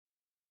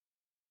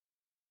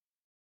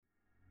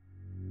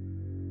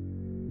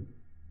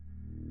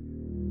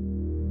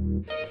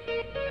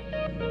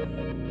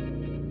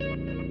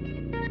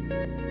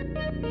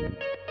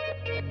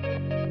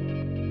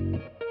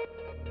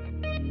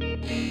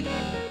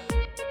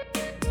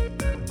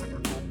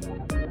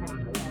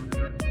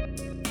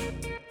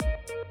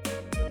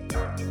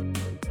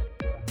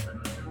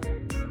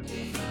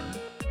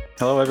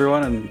Hello,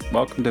 everyone, and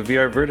welcome to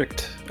VR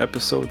Verdict,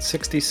 episode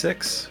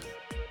 66,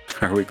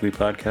 our weekly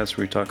podcast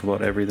where we talk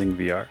about everything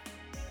VR.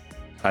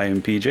 I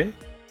am PJ.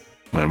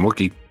 I'm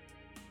Wookie.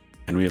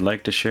 And we'd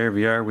like to share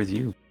VR with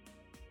you.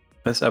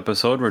 This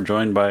episode, we're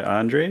joined by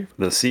André,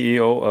 the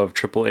CEO of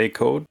AAA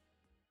Code.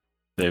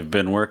 They've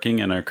been working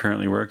and are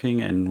currently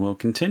working and will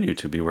continue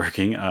to be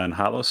working on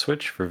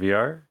Holoswitch for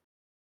VR,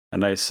 a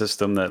nice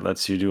system that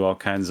lets you do all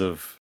kinds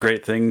of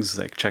great things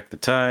like check the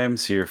time,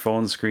 see your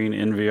phone screen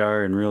in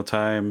VR in real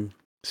time,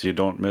 so you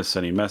don't miss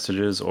any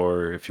messages,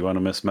 or if you want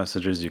to miss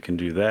messages, you can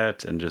do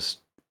that and just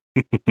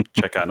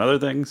check on other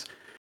things.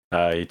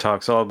 He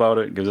talks all about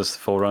it, gives us the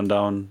full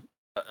rundown.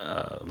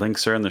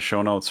 Links are in the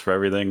show notes for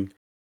everything,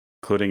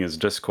 including his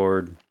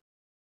Discord.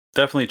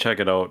 Definitely check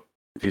it out.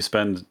 If you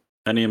spend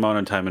any amount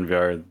of time in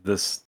VR,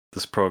 this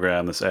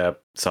program, this app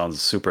sounds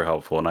super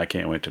helpful, and I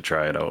can't wait to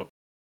try it out.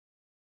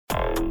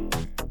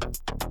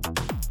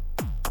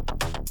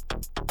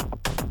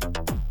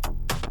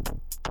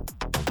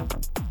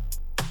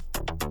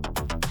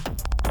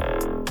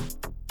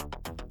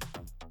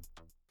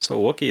 So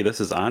Wookie,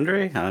 this is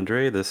Andre.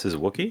 Andre, this is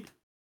Wookie.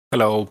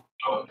 Hello.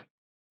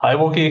 Hi,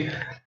 Wookie.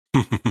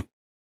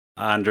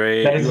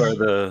 Andre, you are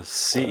the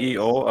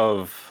CEO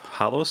of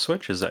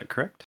Holoswitch, is that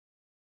correct?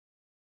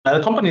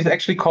 The company is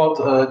actually called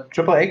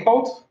AAA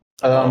Code,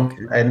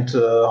 and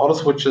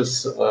Holoswitch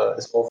is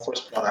our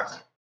first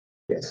product.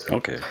 Yes.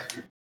 Okay.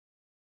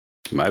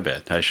 My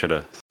bad. I should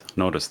have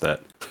noticed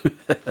that.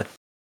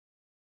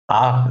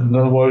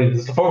 No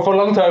worries. For a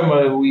long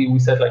time, we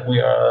said like we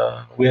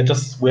are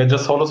just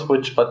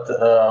Holoswitch, but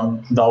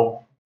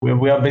now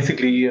we are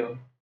basically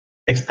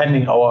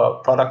expanding our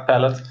product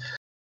palette.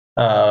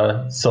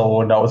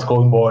 So now it's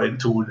going more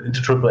into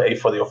AAA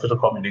for the official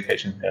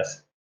communication.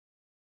 Yes.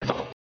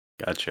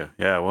 Gotcha.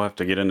 Yeah, we'll have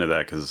to get into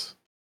that because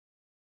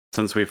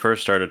since we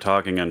first started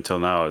talking until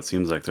now, it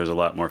seems like there's a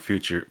lot more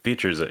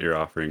features that you're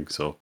offering.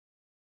 So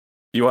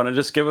you want to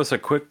just give us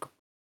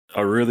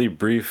a really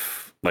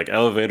brief like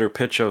elevator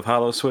pitch of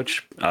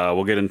Holoswitch?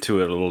 We'll get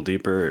into it a little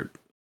deeper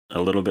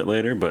a little bit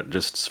later, but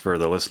just for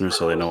the listeners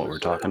so they know what we're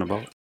talking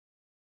about.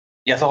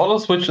 Yeah, so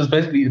Holoswitch is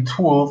basically a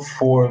tool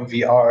for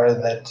VR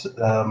that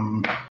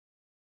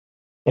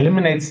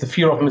eliminates the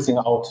fear of missing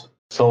out.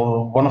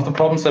 So one of the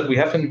problems that we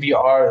have in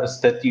VR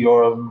is that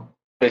you're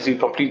basically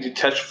completely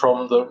detached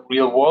from the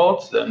real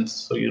world, and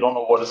so you don't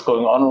know what is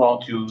going on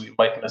around you. You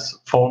might miss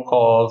phone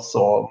calls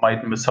or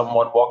might miss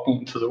someone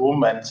walking into the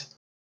room, and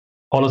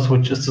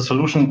Holoswitch is the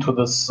solution to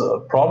this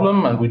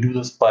problem, and we do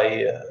this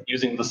by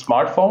using the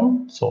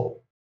smartphone. So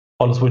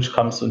Holoswitch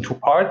comes in two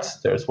parts.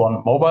 There's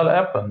one mobile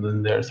app, and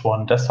then there's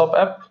one desktop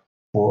app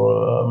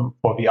for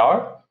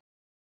VR.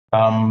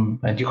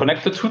 And you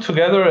connect the two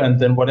together, and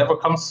then whatever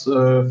comes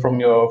from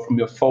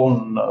your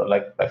phone,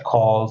 like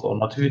calls or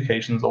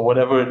notifications or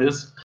whatever it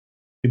is,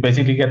 you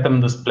basically get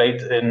them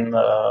displayed in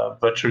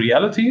virtual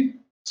reality,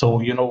 so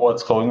you know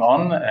what's going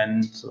on.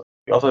 And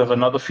we also have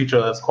another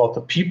feature that's called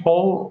the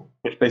peephole,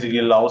 which basically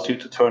allows you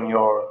to turn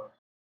your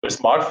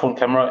smartphone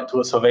camera into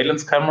a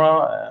surveillance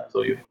camera.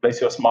 So you place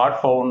your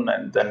smartphone,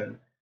 and then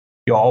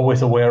you're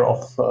always aware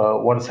of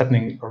what is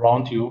happening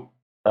around you.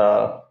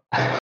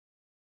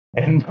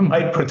 And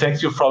might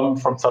protect you from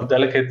some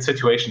delicate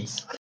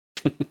situations.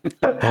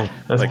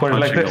 That's like quite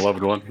punching like a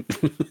loved one.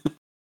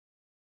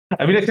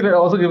 I mean, I can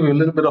also give you a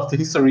little bit of the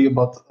history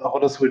about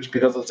Holoswitch,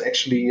 because it's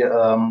actually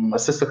a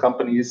sister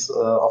companies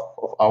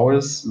of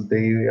ours.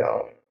 They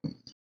are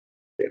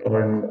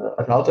in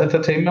adult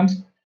entertainment,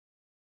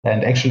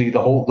 and actually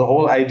the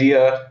whole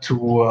idea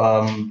to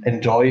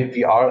enjoy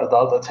VR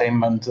adult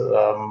entertainment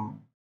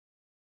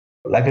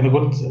like in a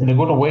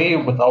good way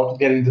without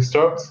getting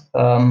disturbed.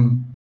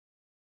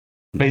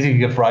 Basically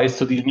give rise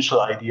to the initial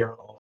idea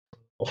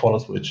of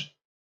Holoswitch.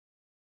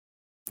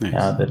 Nice.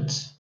 Yeah,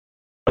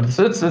 but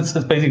it's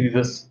basically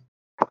this,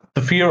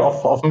 the fear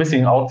of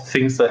missing out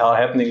things that are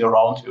happening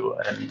around you,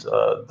 and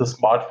the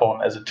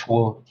smartphone as a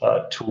tool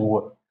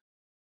to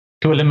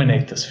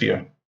eliminate this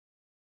fear.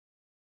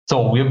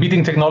 So we are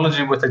beating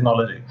technology with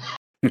technology.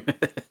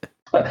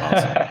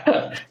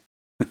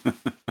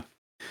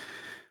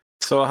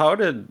 So how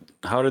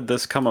did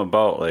this come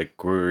about?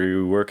 Like, were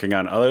you working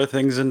on other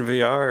things in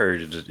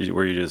VR, or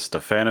were you just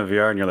a fan of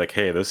VR and you're like,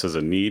 hey, this is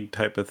a need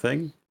type of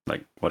thing?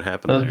 Like, what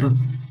happened there?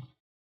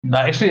 No,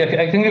 actually,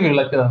 I can give you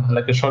like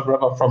a short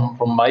wrap up from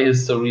my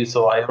history.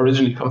 So I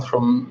originally come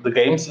from the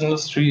games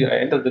industry. I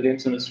entered the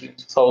games industry in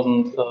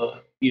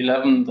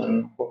 2011,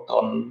 and worked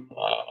on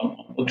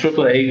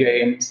AAA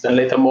games, then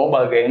later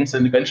mobile games,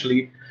 and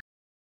eventually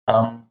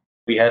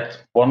we had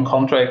one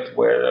contract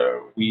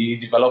where we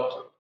developed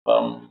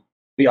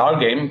VR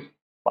game.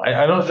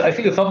 I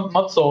think it's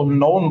not so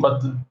known,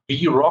 but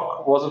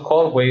V-Rock was it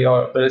called, where you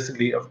are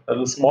basically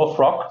a small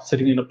frog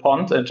sitting in a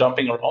pond and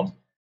jumping around,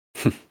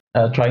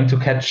 trying to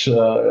catch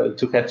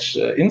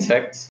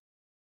insects.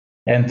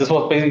 And this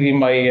was basically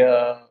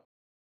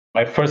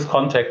my first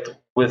contact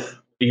with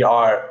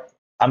VR.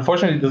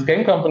 Unfortunately, this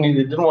game company,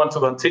 they didn't want to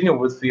continue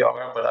with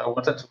VR, but I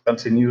wanted to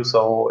continue.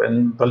 So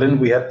in Berlin,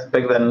 we had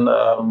back then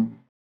a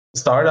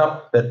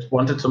startup that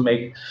wanted to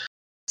make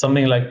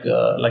something like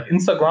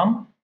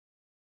Instagram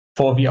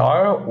for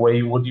VR, where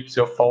you would use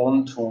your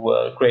phone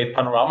to create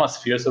panorama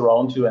spheres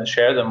around you and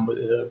share them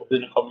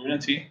within a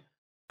community.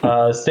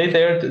 Stayed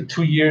there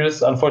 2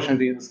 years.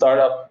 Unfortunately, the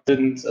startup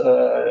didn't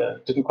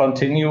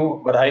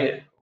continue, but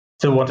I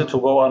still wanted to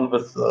go on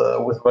with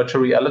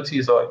virtual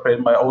reality, so I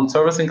created my own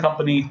servicing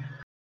company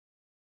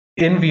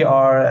in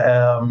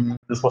VR.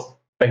 This was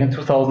back in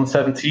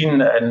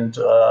 2017, and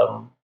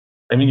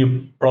I mean,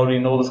 you probably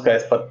know this,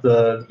 guys, but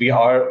the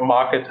VR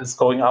market is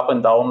going up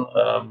and down.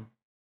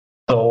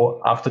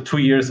 So after 2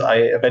 years, I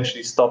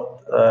eventually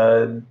stopped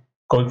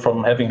going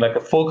from having like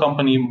a full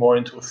company more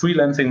into a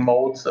freelancing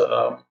mode.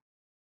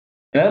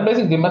 And I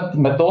basically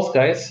met those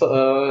guys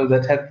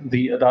that had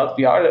the adult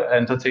VR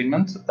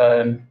entertainment,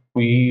 and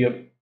we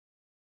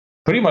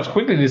pretty much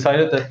quickly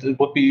decided that it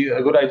would be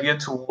a good idea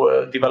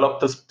to develop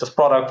this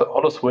product,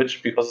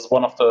 Holoswitch, because it's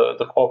one of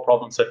the core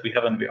problems that we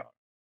have in VR.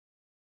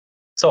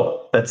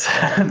 So that's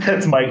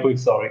that's my quick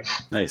story.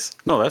 Nice.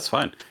 No, that's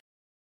fine.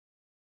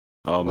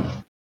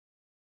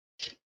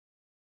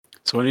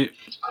 So when you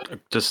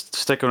just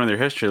sticking with your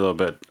history a little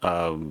bit,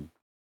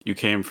 you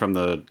came from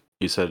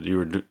you said you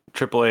were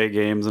AAA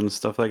games and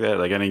stuff like that.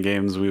 Like any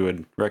games we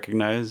would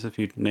recognize if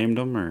you named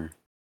them, or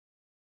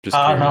just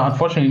No, curious.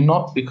 unfortunately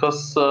not,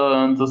 because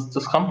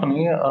this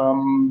company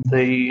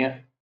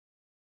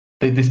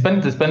they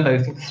spent I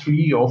think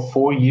 3 or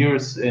 4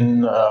 years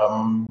in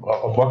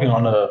working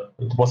on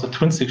it was a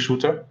twin stick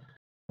shooter.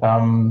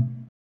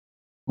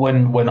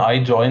 When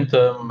I joined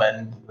them,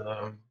 and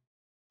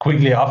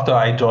quickly after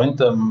I joined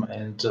them,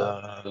 and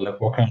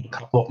like working a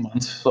couple of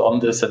months on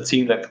this and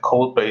seeing like the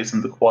code base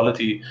and the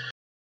quality,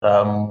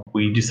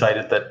 we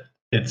decided that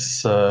it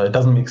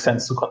doesn't make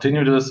sense to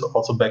continue this.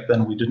 Also back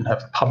then we didn't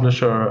have a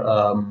publisher.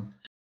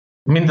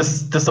 I mean,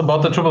 this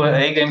about the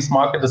AAA games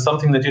market is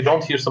something that you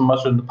don't hear so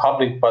much in the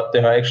public, but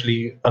there are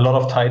actually a lot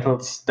of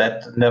titles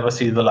that never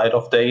see the light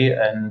of day.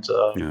 And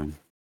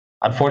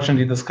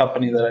unfortunately, this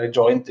company that I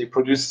joined, they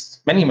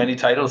produced many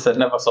titles that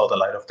never saw the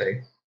light of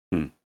day.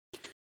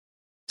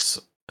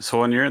 So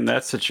when you're in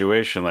that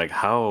situation, like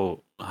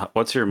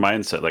what's your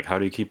mindset? Like, how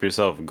do you keep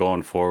yourself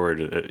going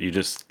forward? You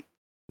just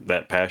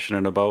that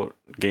passionate about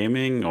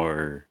gaming,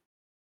 or?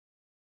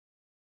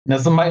 Now,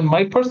 so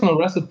my personal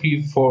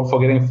recipe for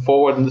getting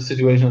forward in this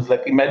situation is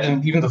like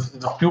imagine even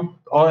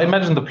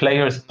imagine the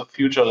players in the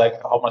future,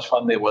 like how much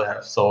fun they will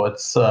have. So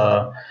it's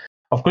of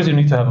course you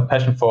need to have a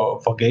passion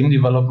for game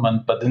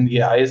development, but in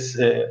the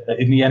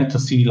end to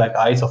see like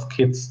eyes of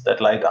kids that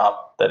light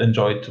up, that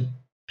enjoy to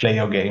play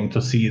your game,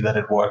 to see that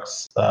it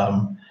works.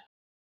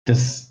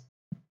 This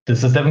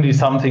this is definitely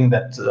something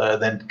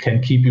that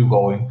can keep you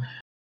going.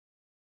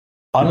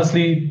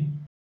 Honestly,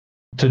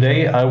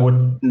 today I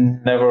would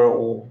never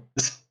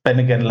spend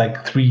again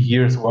like 3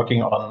 years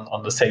working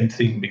on the same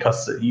thing,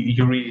 because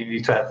you really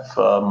need to have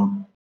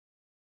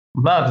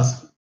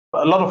just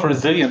a lot of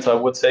resilience, I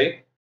would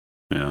say.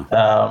 Yeah.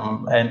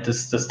 And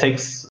this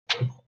takes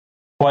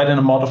quite an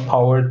amount of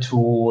power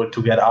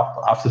to get up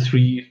after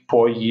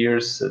 3-4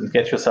 years and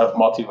get yourself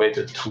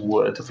motivated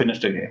to finish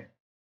the game.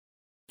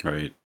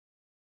 Right.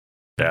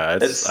 Yeah,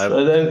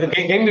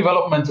 game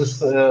development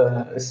is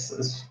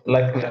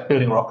like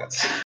building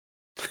rockets.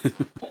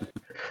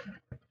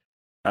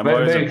 I'm Very,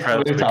 always very,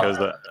 impressed very tough.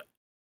 because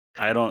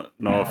I don't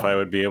know if I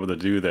would be able to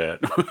do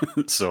that.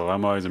 So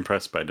I'm always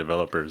impressed by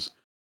developers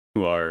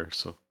who are.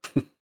 So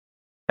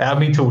Yeah,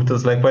 me too.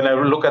 Just like when I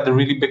look at the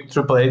really big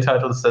AAA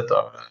titles that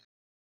are,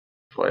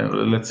 well,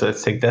 let's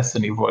take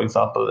Destiny for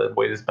example, that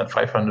way they spent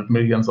 500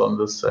 millions on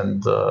this,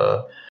 and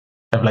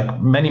have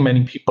like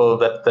many people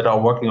that are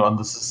working on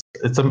this.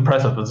 It's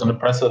impressive. It's an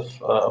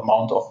impressive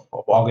amount of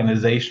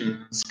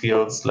organization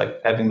skills, like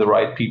having the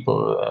right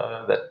people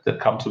that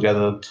come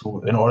together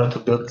in order to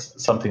build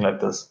something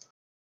like this.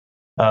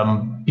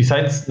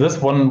 Besides this,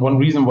 one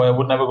reason why I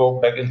would never go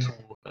back into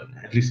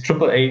at least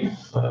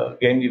AAA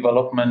game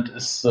development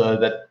is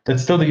that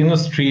still the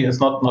industry is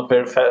not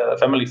very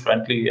family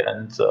friendly.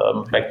 And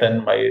back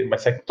then, my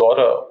second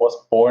daughter was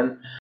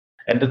born,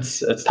 and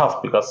it's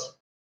tough because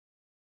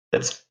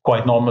it's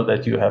quite normal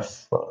that you have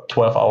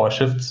 12-hour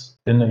shifts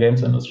in the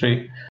games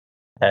industry,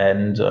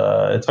 and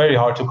it's very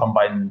hard to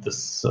combine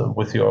this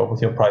with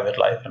your private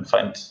life and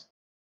find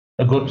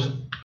a good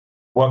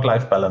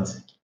work-life balance.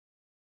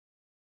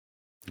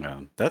 yeah,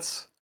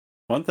 that's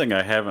one thing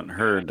I haven't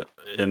heard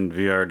in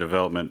VR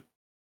development.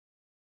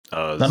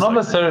 Not like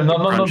necessarily, not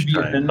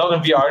time. not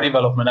in VR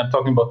development. I'm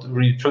talking about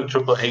really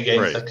AAA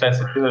games, Right. like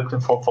classic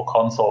for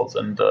consoles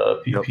and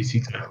Yep.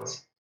 PC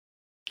titles.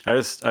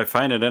 I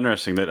find it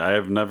interesting that I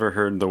have never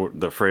heard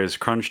the phrase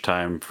crunch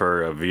time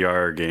for a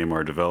VR game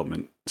or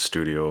development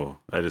studio.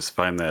 I just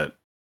find that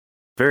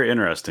very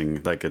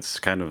interesting. Like it's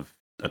kind of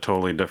a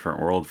totally different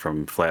world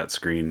from flat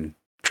screen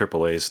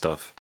AAA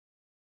stuff.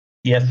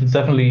 Yes, it's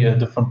definitely a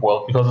different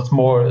world because it's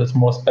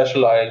more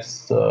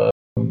specialized.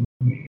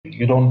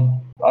 You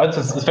don't.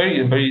 It's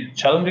very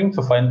challenging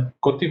to find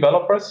good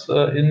developers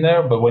in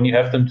there, but when you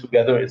have them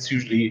together, it's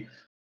usually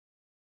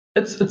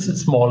it's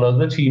smaller.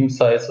 The team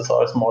sizes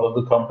are smaller.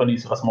 The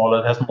companies are smaller.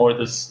 It has more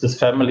this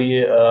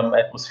family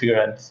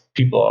atmosphere, and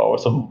people are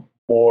also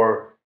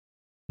more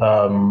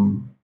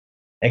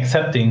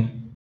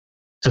accepting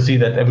to see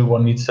that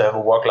everyone needs to have a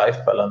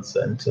work-life balance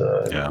and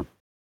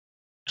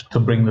to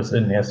bring this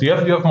in. Yes, you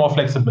have more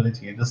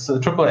flexibility. This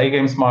AAA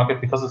games market,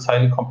 because it's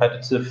highly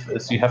competitive,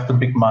 is you have the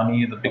big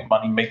money. The big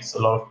money makes a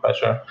lot of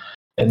pressure,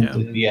 and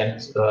in the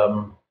end,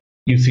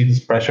 you see this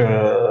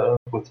pressure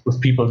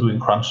with people doing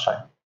crunch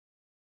time.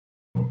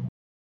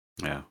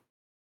 Yeah,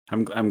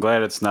 I'm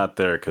glad it's not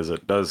there because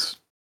it does.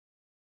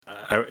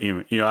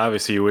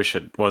 Obviously you wish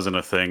it wasn't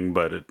a thing,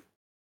 but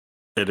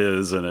it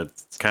is, and it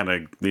kind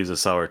of leaves a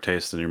sour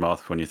taste in your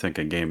mouth when you think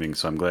of gaming.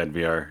 So I'm glad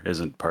VR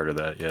isn't part of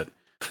that yet.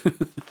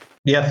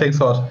 Yeah, thanks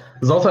a lot.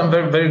 There's also, I'm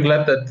very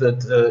glad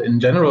that in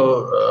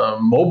general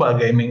mobile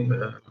gaming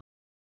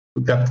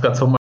got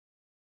so much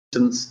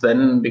since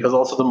then, because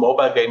also the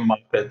mobile game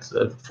market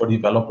for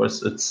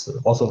developers, it's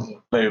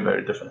also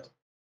very different.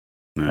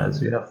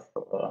 As you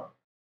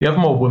have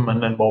more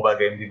women in mobile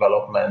game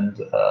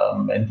development,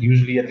 and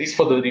usually, at least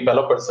for the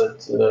developers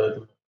at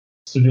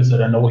studios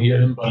that I know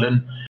here in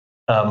Berlin,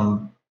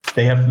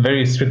 they have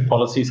very strict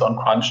policies on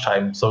crunch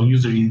time. So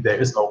usually there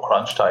is no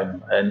crunch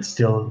time, and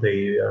still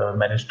they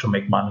manage to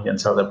make money and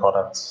sell their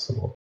products.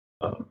 So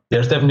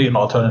there's definitely an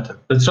alternative.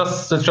 It's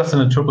just in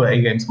the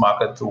AAA games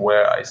market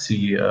where I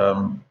see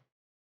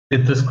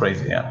it this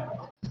crazy. Yeah.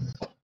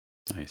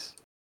 Nice.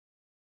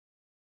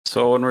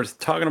 So when we're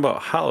talking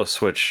about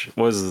Holoswitch,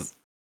 was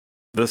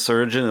this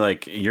originally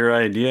like your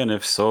idea? And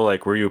if so,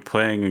 like, were you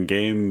playing a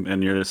game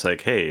and you're just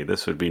like, hey,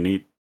 this would be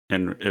neat?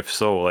 And if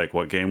so, like,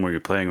 what game were you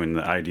playing when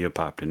the idea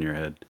popped in your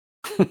head?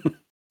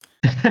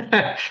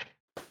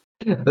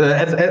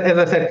 As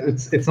I said,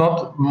 it's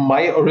not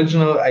my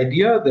original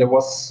idea. There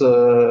was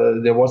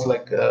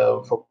like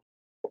for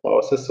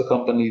our sister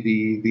company,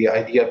 the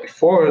idea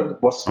before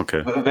was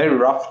very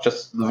rough,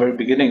 just the very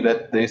beginning,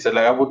 that they said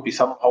like, I would be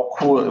somehow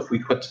cool if we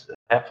could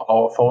have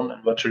our phone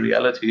in virtual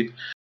reality.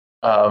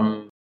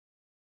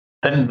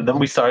 Then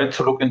we started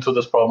to look into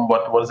this problem.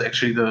 What is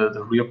actually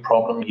the real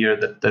problem here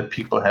that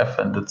people have,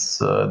 and it's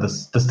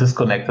this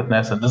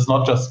disconnectedness. And this is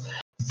not just,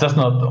 it does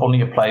not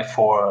only apply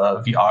for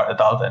VR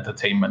adult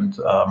entertainment.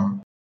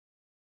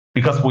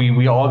 Because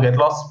we all get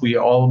lost. We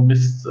all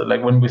miss,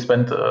 like when we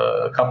spend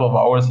a couple of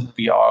hours in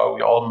VR,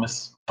 we all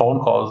miss phone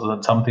calls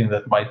and something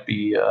that might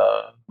be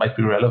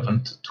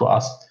relevant to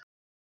us.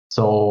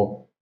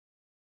 So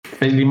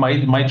basically,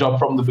 my job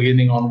from the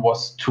beginning on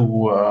was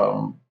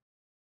to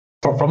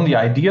from the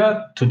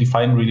idea to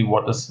define really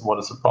what is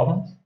the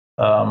problem,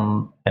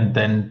 and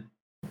then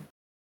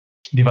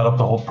develop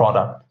the whole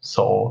product.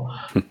 So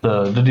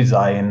the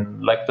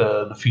design, like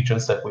the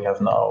features that we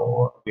have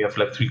now, we have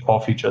like 3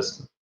 core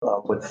features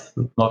with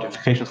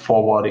notifications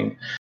forwarding.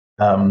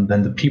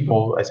 Then the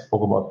people, I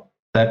spoke about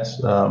that.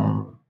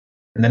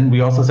 And then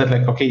we also said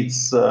like, okay,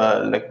 it's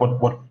like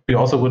what we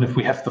also would, if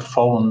we have the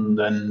phone,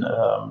 then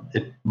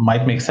it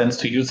might make sense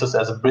to use this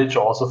as a bridge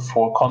also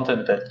for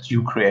content that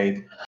you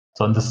create.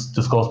 So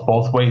this goes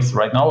both ways.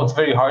 Right now, it's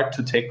very hard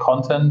to take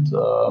content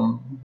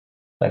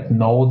like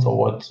notes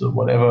or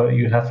whatever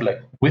you have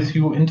like with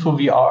you into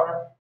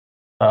VR.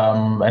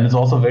 And it's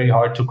also very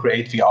hard to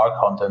create VR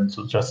content,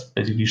 to just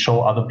basically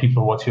show other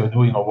people what you're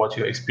doing or what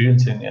you're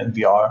experiencing in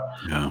VR.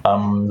 Yeah.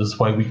 This is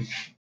why we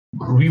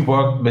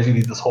reworked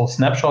basically this whole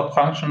snapshot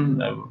function.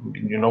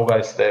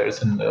 Guys, there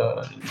is in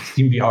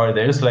Steam VR,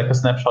 there is like a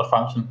snapshot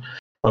function,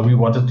 but we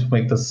wanted to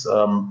make this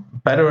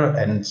better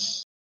and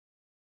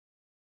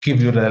give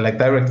you the like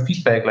direct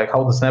feedback, like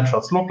how the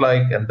snapshots look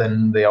like, and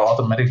then they are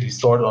automatically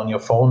stored on your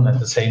phone. And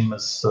the same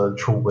is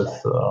true with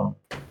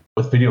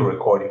video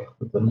recording.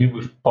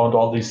 We've found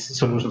all these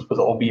solutions with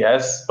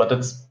OBS, but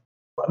it's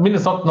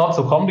not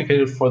so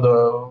complicated for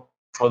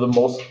the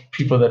most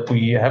people that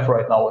we have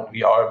right now in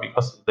VR,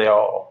 because they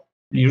are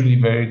usually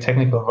very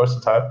technical,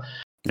 versatile.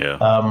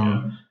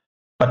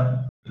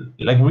 But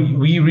like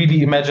we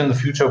really imagine the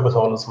future with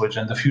Holoswitch,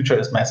 and the future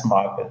is mass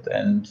market.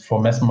 And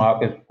for mass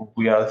market,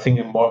 we are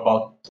thinking more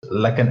about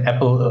like an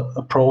Apple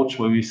approach,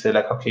 where we say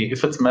like, okay,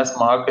 if it's mass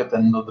market,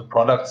 then the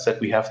products that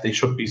we have, they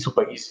should be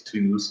super easy to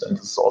use. And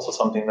this is also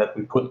something that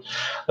we put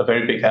a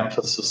very big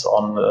emphasis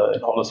on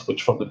in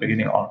Holoswitch from the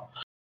beginning on,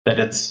 that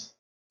it's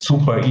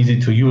super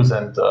easy to use.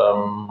 And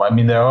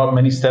there are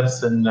many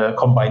steps in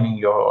connecting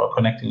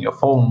your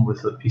phone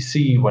with the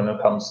PC. When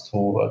it comes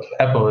to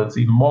Apple, it's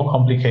even more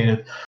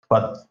complicated.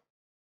 But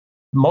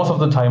most of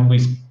the time we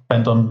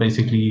spent on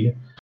basically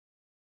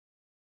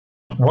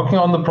working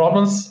on the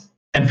problems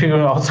and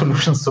figuring out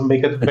solutions to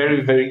make it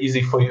very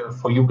easy for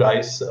you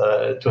guys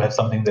to have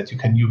something that you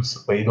can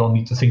use, where you don't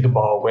need to think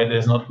about, where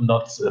there's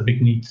not a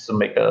big need to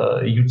make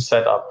a huge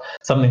setup,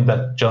 something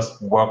that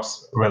just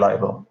works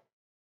reliable.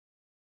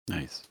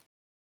 Nice.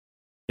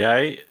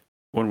 Yeah,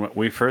 when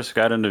we first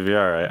got into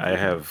VR, I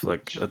have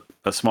like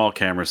a small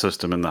camera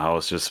system in the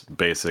house, just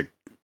basic,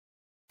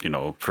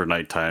 for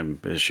nighttime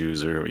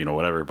issues or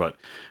whatever. But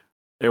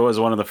it was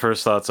one of the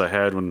first thoughts I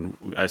had when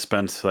I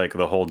spent like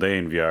the whole day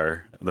in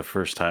VR the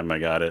first time I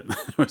got it.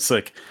 It was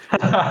like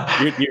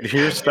you'd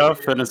hear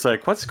stuff, and it's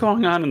like, what's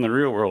going on in the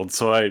real world?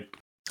 So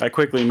I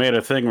quickly made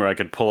a thing where I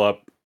could pull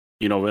up,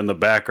 in the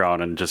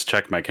background and just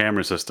check my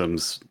camera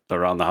systems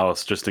around the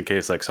house just in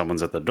case like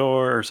someone's at the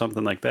door or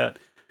something like that.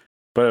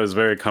 But it was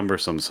very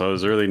cumbersome, so it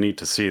was really neat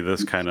to see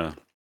this kind of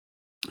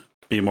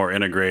be more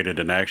integrated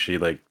and actually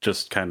like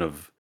just kind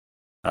of,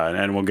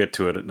 and we'll get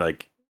to it,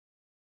 like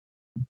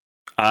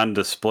on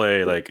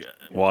display, like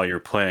while you're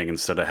playing,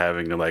 instead of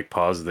having to like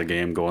pause the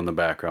game, go in the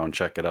background,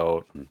 check it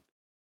out,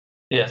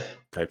 Yes.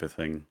 type of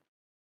thing.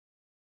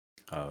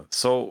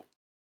 So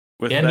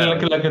with Yeah, that,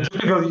 and like a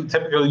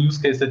typical use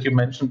case that you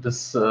mentioned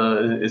is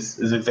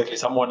exactly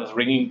someone is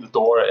ringing the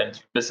door and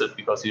you miss it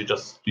because you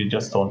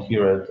just don't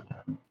hear it.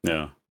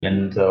 yeah,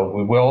 And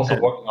we're also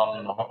working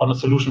on a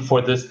solution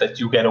for this, that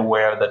you get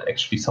aware that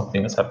actually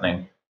something is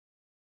happening.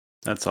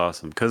 that's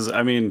awesome. Because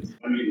I mean,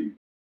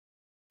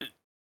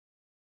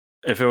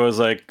 if it was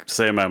like,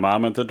 say, my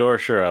mom at the door,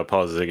 sure, I'll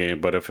pause the game.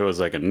 But if it was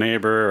like a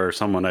neighbor or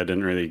someone I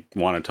didn't really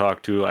want to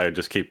talk to, I'd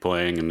just keep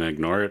playing and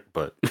ignore it.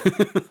 But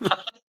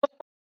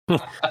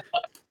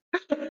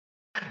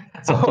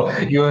So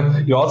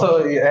you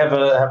also have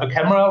a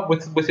camera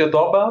with your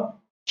doorbell.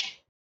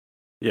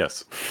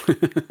 yes.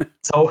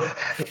 So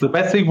the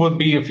best thing would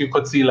be if you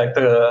could see like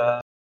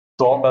the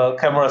doorbell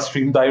camera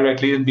stream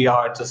directly in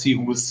VR to see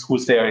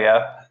who's there.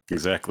 Yeah.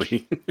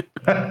 Exactly.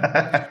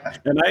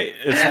 And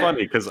it's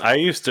funny because I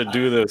used to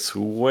do this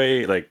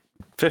way like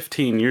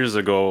 15 years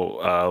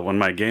ago when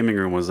my gaming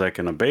room was like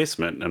in a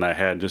basement, and I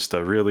had just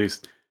a really,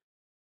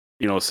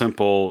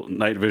 simple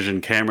night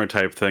vision camera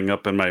type thing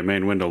up in my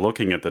main window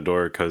looking at the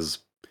door because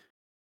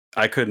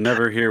I could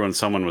never hear when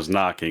someone was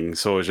knocking.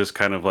 So it was just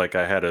kind of like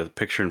I had a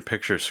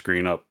picture-in-picture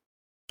screen up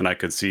and I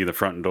could see the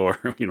front door.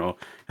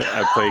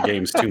 I play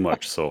games too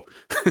much, so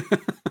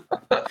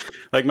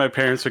like my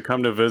parents would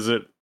come to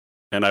visit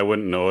and I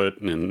wouldn't know it.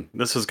 And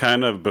this was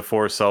kind of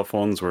before cell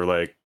phones were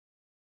like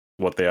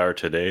what they are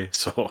today.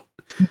 So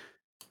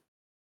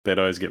they'd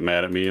always get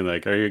mad at me and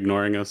like, "Are you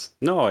ignoring us?"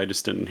 No, I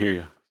just didn't hear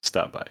you.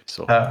 Stop by.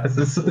 So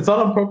It's all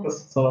on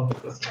purpose. It's all on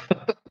purpose.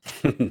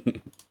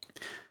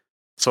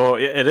 so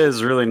it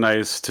is really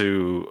nice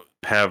to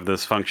have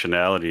this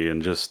functionality,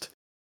 and just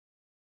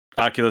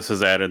Oculus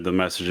has added the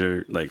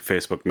messenger, like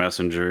Facebook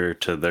Messenger,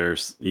 to their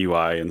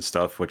UI and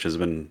stuff, which has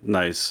been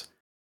nice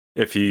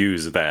if you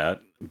use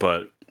that.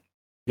 But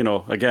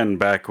again,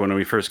 back when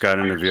we first got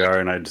into VR,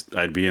 and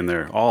I'd be in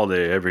there all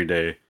day, every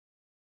day.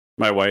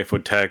 My wife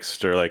would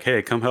text or like,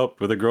 "Hey, come help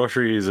with the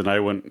groceries," and I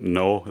wouldn't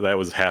know that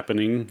was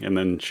happening, and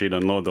then she'd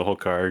unload the whole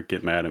car,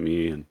 get mad at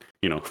me, and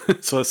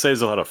so it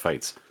saves a lot of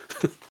fights.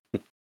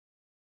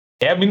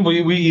 Yeah, I mean,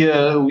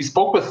 we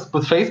spoke with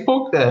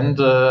Facebook, and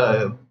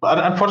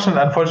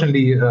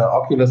unfortunately,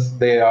 Oculus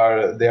they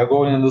are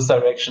going in this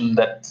direction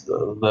that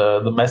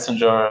the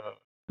messenger,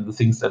 the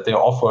things that they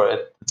offer,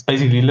 it's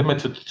basically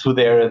limited to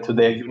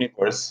their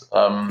universe.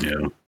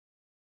 Yeah,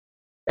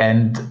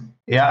 And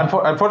yeah,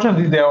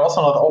 unfortunately, they are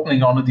also not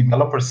opening on the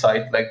developer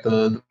side like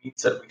the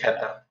means that we can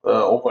have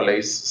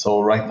overlays.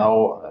 So right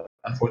now,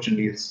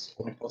 unfortunately, it's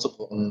only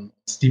possible on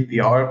Steam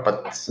VR.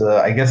 But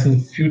I guess in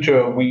the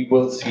future we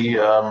will see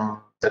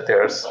that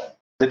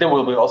there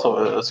will be also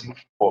a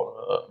solution for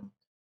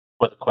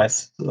the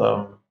Quest,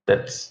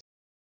 that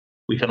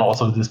we can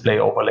also display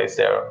overlays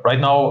there. Right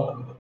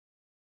now,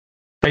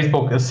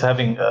 Facebook is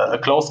having a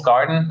closed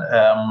garden,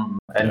 and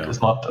yeah.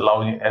 is not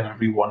allowing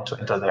everyone to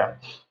enter there.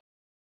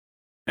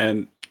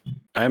 And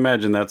I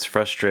imagine that's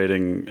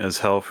frustrating as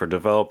hell for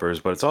developers,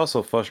 but it's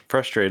also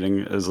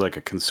frustrating as like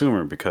a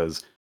consumer,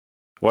 because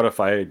what if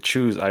I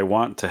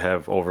want to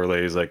have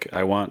overlays, like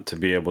I want to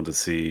be able to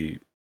see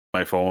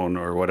my phone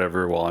or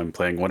whatever while I'm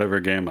playing whatever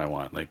game I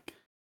want. Like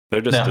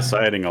they're just Yeah.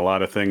 deciding a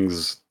lot of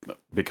things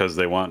because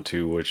they want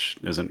to, which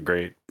isn't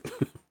great.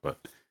 But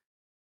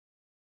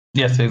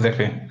Yes,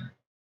 exactly.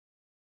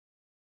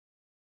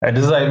 And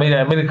this is, I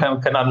mean,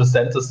 can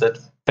understand this, that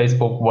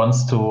Facebook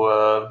wants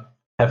to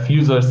have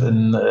users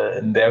in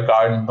their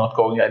garden, not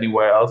going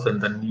anywhere else, and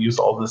then use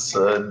all this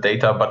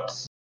data.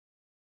 But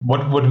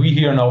what we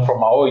hear now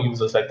from our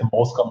users, like the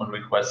most common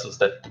request, is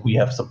that we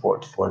have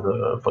support for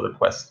the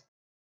Quest.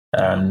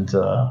 And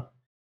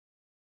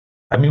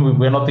I mean,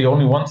 we're not the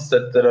only ones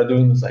that are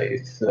doing this.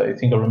 I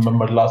think I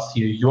remember last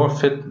year, Your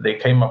Fit, they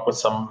came up with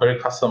some very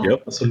custom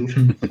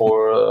solution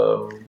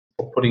for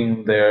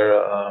putting their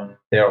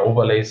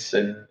overlays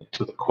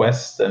into the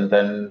Quest, and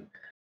then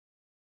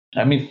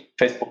I mean,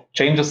 Facebook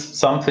changes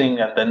something,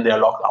 and then they're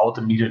locked out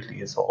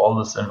immediately. So all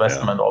this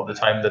investment, all the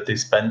time that they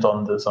spent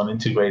on this, on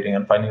integrating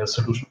and finding a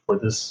solution for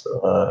this,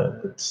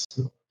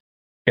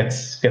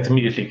 gets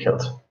immediately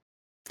killed.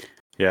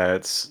 yeah,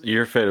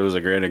 Your Fit was a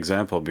great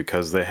example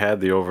because they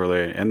had the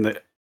overlay and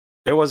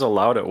it was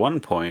allowed at one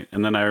point,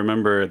 and then I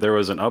remember there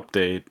was an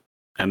update,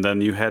 and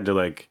then you had to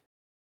like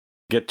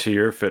get to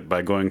your fit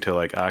by going to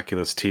like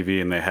Oculus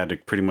TV, and they had to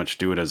pretty much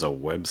do it as a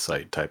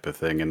website type of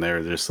thing, and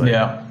they're just like,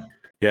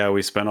 yeah,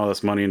 we spent all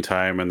this money and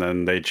time, and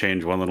then they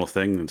change one little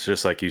thing. It's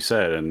just like you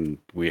said, and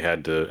we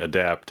had to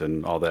adapt,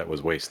 and all that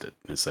was wasted.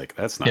 It's like,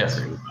 that's not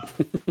true.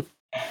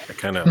 I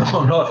kind of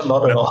no,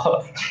 not at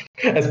all.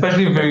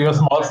 Especially if you're a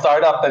small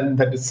startup, then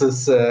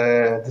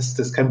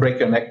this can break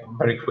your neck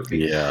very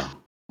quickly. Yeah.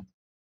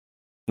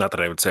 Not that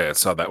I would say I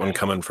saw that one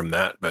coming from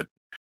that, but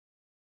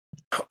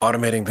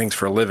automating things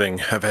for a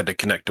living, I've had to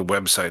connect to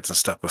websites and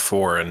stuff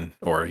before,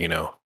 or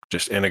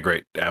just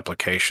integrate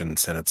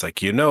applications, and it's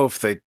like, you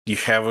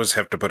always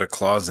have to put a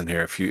clause in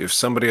here. If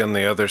somebody on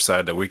the other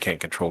side that we can't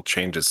control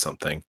changes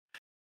something,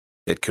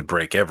 it could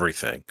break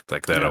everything.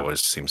 Like that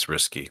always seems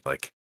risky.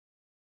 Like,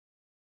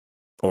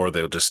 or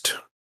they'll just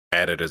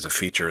add it as a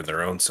feature in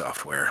their own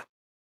software.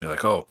 They're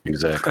like, oh,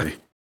 exactly.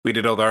 We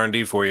did all the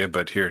R&D for you,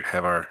 but here,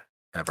 have our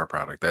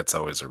product. That's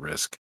always a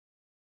risk.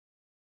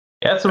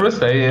 Yeah, it's a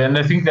risk, and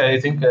I think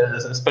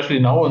especially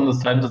now in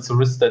this times, it's a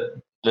risk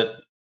that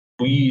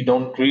we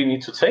don't really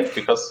need to take,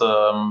 because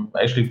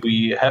actually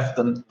we have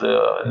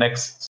the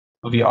next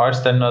VR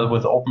standard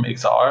with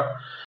OpenXR,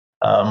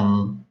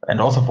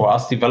 and also for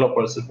us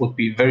developers, it would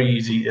be very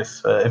easy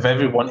if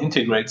everyone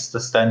integrates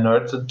the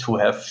standard to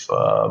have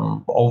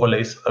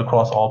overlays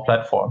across all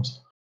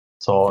platforms.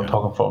 So I'm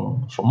talking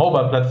from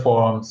mobile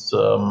platforms.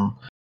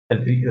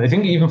 I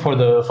think even for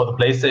the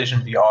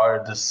PlayStation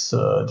VR, this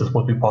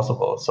would be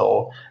possible.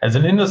 So as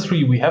an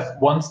industry, we have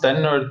one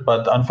standard,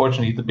 but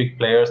unfortunately, the big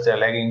players, they're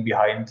lagging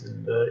behind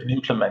in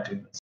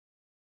implementing this.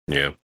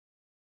 Yeah.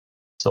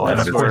 So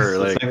and of course,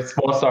 like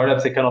small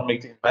startups, they cannot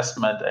make the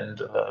investment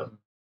and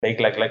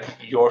make like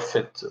your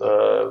fit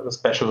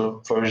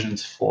special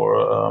versions for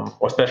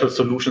or special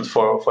solutions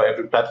for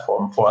every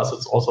platform. For us,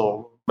 it's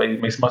also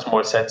makes much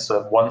more sense to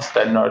have one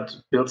standard,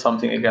 build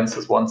something against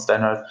this one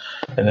standard,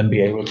 and then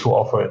be able to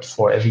offer it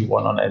for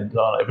everyone on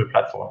every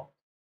platform.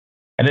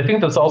 And I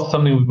think that's also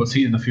something we will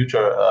see in the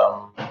future,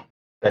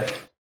 that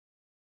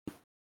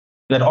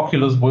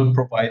Oculus will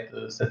provide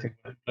this, that they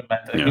will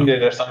implement. I think that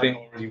there's something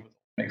already with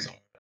Mixer,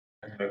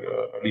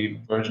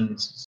 early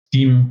versions.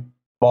 Steam,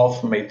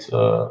 Valve made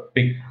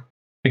big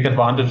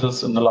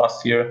advantages in the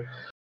last year.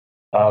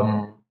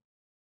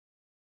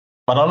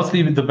 But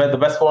honestly, the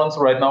best ones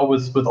right now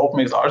with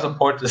OpenXR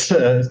support is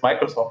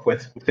Microsoft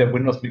with their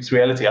Windows Mixed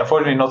Reality.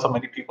 Unfortunately, not so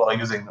many people are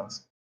using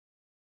those.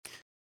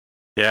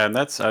 Yeah, and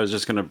I was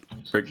just going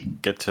to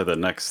get to the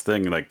next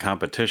thing, like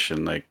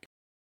competition. Like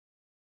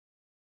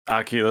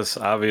Oculus,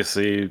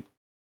 obviously,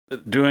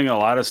 doing a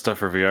lot of stuff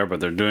for VR, but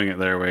they're doing it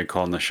their way,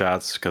 calling the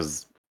shots,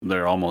 because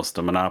they're almost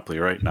a monopoly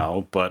right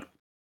now. But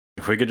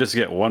if we could just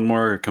get one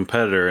more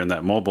competitor in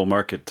that mobile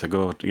market to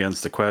go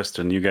against the Quest,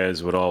 and you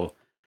guys would all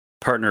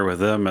partner with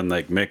them and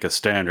like make a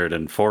standard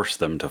and force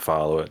them to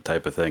follow it,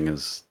 type of thing,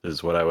 is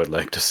what I would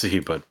like to see.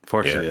 But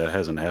fortunately, that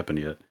hasn't happened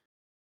yet.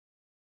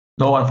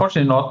 No,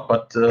 unfortunately not.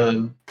 But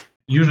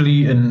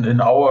usually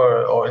in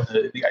our or in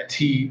the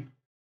IT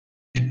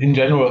in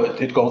general,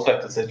 it goes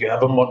like this: that you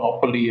have a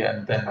monopoly,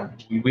 and then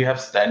we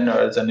have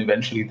standards, and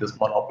eventually this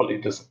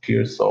monopoly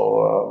disappears.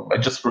 So I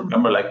just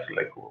remember like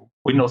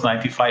Windows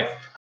 95.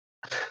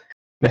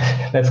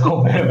 Let's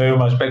go very, very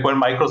much back when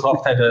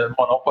Microsoft had a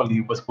monopoly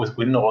with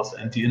Windows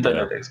and the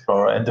Internet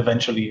Explorer, and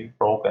eventually it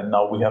broke. And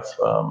now we have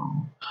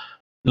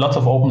lots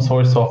of open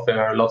source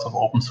software, lots of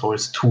open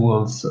source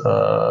tools,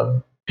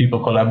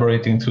 people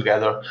collaborating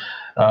together.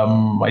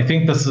 I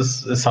think this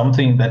is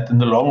something that in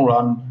the long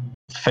run,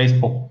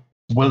 Facebook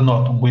will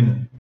not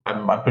win.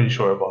 I'm pretty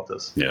sure about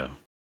this. Yeah.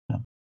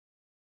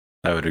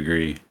 I would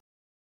agree.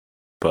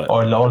 But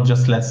or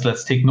just let's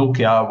take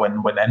Nokia.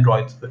 When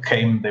Android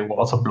came, they were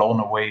also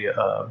blown away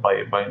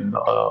by an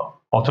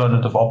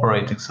alternative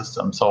operating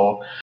system.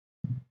 So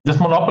this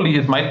monopoly,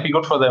 it might be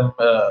good for them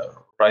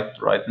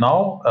right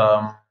now.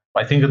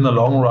 I think in the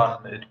long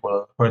run, it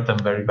will hurt them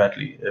very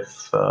badly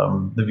if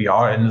the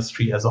VR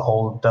industry as a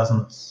whole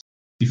doesn't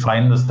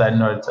define the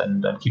standards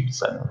and keep the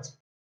standards.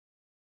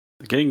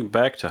 Getting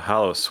back to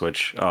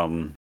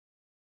Holoswitch,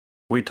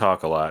 we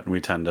talk a lot and we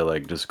tend to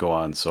like just go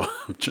on. So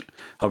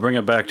I'll bring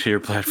it back to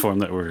your platform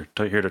that we're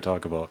here to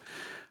talk about.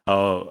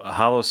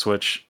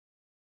 Holoswitch,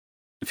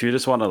 if you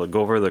just want to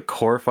go over the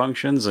core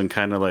functions and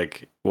kind of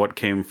like what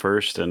came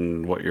first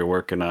and what you're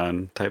working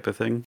on, type of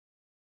thing.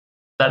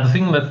 The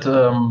thing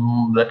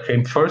that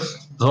came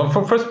first. So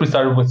first we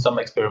started with some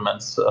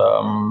experiments,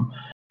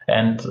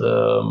 and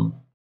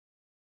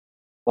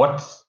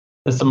what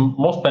is the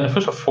most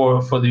beneficial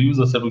for the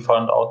users that we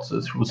found out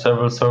through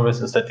several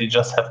surveys is that they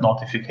just have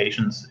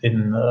notifications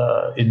in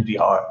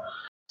VR.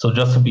 So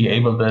just to be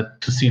able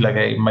to see like,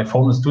 hey, my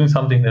phone is doing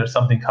something, there's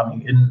something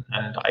coming in,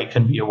 and I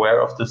can be aware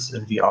of this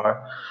in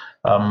VR.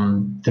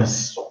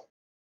 This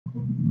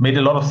made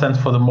a lot of sense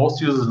for the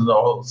most users, and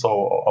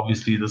also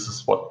obviously this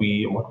is what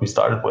we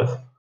started with.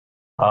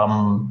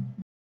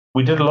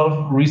 We did a lot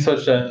of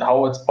research on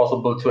how it's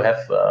possible to have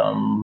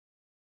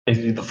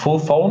basically the full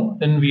phone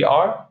in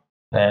VR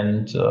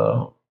and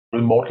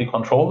remotely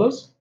control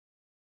this.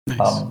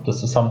 Nice.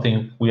 This is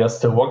something we are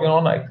still working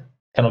on.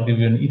 cannot give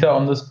you an ETA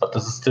on this, but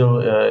this is still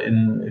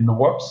in the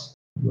works.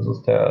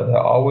 There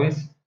are ways.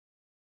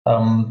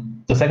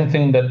 The second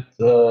thing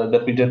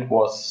that we did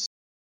was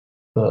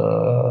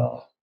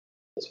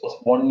this was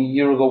 1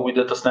 year ago. We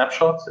did the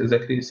snapshots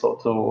exactly. So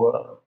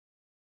to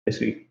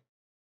basically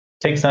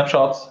take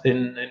snapshots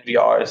in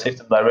VR, save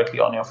them directly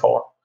on your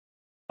phone.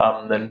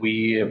 Then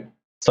we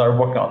started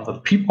working on the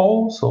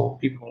peephole. So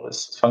peephole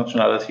is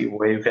functionality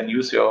where you can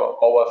use your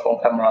mobile phone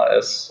camera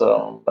as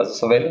a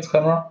surveillance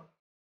camera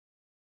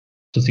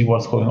to see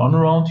what's going on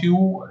around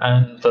you.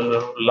 And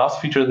the last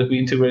feature that we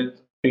integrated at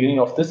the beginning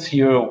of this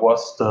year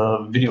was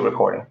the video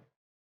recording.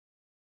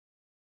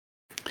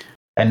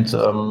 And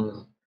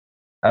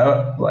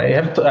I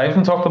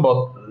haven't talked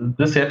about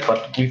this yet,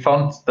 but we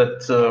found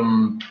that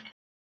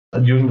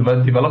during the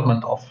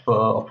development of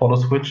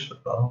Holoswitch,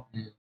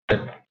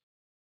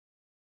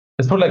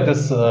 let's put it like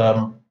this: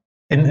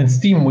 in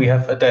Steam we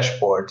have a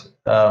dashboard,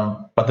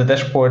 but the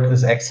dashboard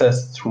is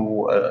accessed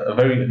through a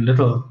very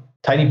little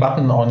tiny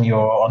button on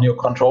your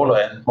controller,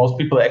 and most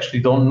people actually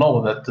don't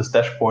know that this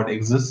dashboard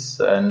exists.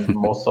 And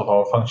most of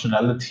our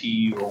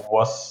functionality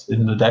was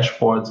in the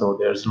dashboard, so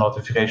there's a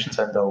notification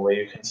center where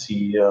you can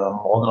see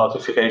all the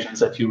notifications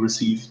that you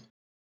received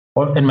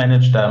and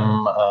manage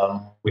them.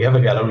 We have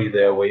a gallery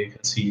there where you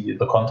can see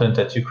the content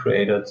that you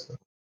created.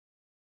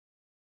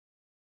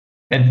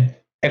 And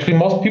actually,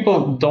 most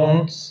people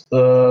don't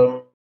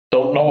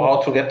know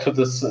how to get to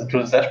this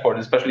dashboard,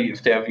 especially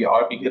if they're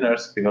VR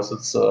beginners, because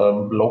it's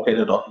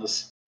located on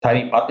this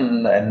tiny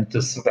button, and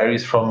this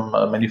varies from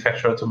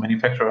manufacturer to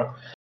manufacturer.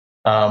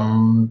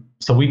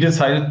 So we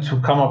decided to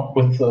come up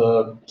with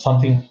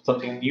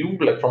something new,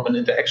 like from an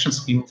interaction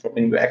scheme, from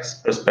a UX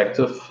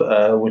perspective,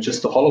 which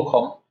is the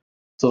Holocom.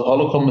 So the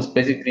Holocom is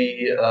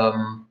basically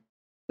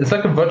it's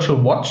like a virtual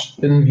watch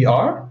in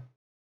VR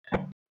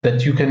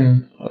that you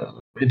can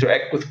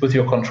interact with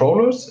your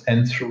controllers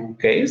and through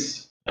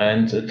gaze,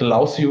 and it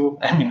allows you.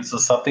 I mean, this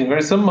is something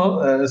very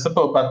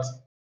simple, but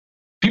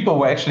people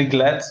were actually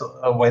glad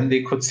when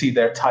they could see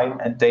their time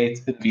and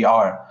date in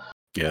VR.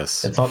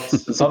 Yes, it's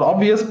not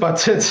obvious,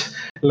 but it's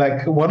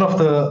like one of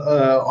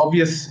the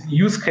obvious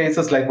use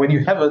cases. Like when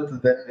you have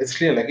it, then it's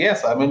clear. Like,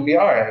 yes, I'm in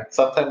VR.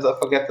 Sometimes I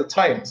forget the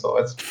time, so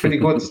it's pretty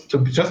good to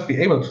just be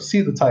able to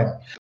see the time.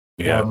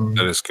 Yeah,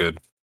 that is good.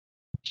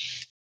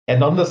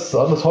 And on this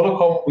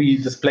Holocom, we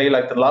display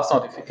like the last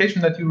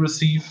notification that you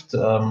received,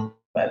 and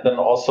then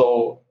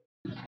also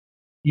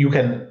you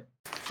can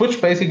switch.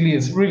 Basically,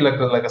 it's really like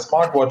a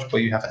smartwatch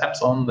where you have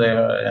apps on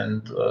there,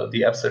 and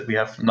the apps that we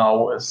have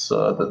now is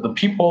the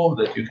people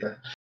that you can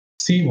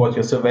see what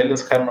your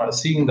surveillance camera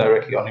is seeing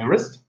directly on your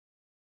wrist.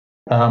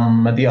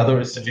 And the other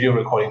is the video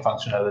recording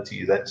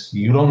functionality that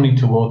you don't need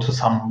to go to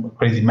some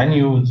crazy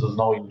menu. So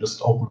now you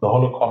just open the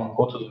Holocom,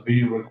 go to the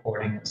video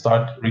recording,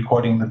 start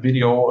recording the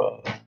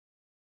video.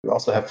 We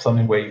also have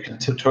something where you can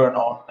turn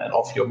on and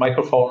off your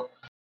microphone.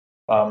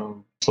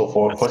 So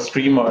for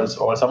streamers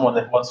or someone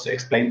that wants to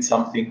explain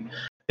something,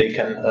 they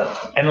can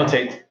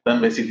annotate then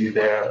basically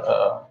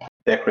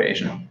their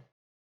creation.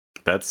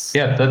 That's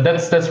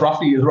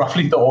roughly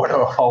the order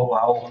of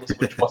how the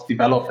Switch was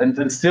developed.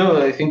 And still,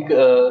 I think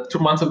 2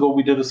 months ago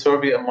we did a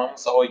survey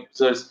amongst our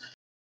users.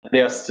 They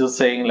are still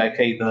saying like,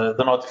 hey,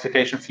 the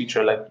notification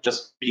feature, like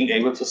just being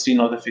able to see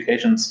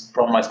notifications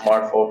from my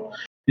smartphone,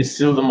 is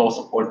still the most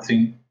important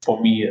thing for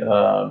me,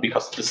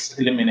 because this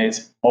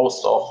eliminates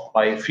most of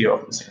my fear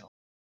of missing out.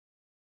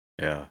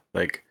 Yeah,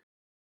 like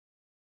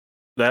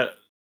that,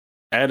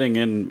 adding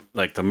in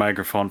like the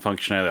microphone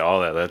functionality,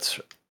 all that's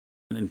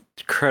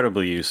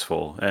incredibly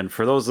useful. And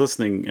for those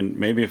listening, and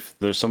maybe if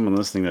there's someone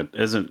listening that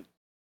isn't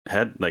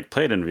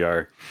played in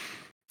VR,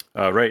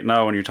 right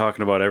now when you're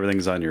talking about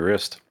everything's on your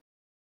wrist,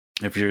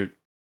 if you're,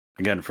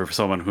 again, for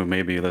someone who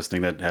may be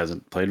listening that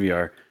hasn't played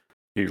VR,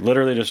 you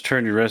literally just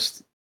turn your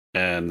wrist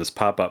and this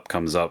pop-up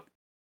comes up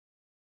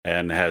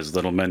and has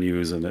little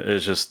menus, and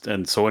it's just,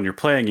 and so when you're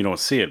playing you don't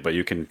see it, but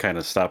you can kind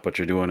of stop what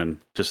you're doing, and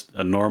just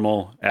a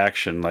normal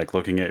action like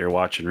looking at your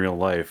watch in real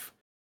life,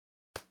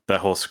 that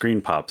whole screen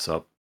pops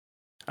up.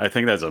 I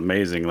think that's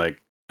amazing.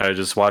 Like, I was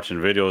just watching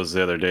videos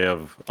the other day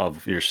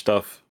of your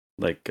stuff,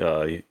 like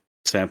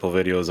sample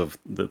videos of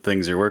the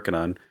things you're working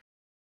on,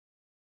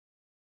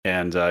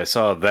 and I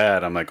saw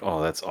that. I'm like,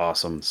 oh, that's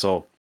awesome.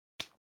 So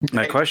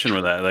my question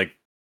with that, like,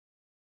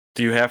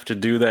 do you have to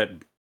do that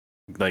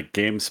like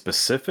game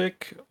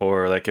specific,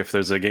 or like if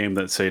there's a game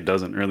that say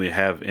doesn't really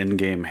have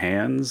in-game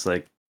hands,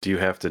 like do you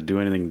have to do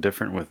anything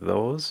different with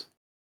those?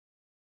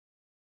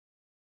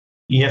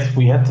 Yes,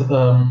 we had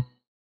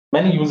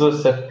many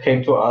users that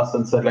came to us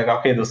and said like,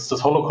 okay, this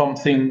Holocom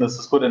thing, this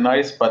is good and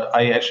nice, but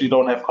I actually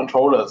don't have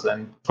controllers.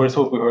 And first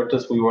when we heard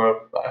this, we were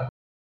a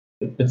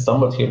bit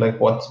stumbled here, like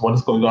what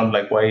is going on?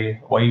 Like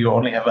why you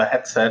only have a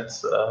headset,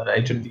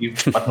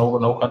 HMD, but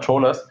no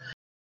controllers.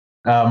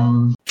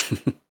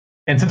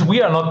 And since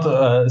we are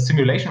not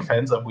simulation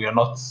fans and we are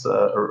not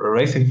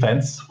racing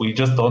fans, we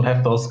just don't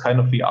have those kind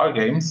of VR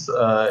games.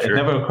 It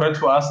never occurred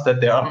to us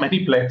that there are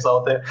many players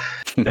out there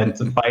that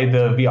buy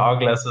the VR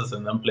glasses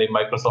and then play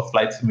Microsoft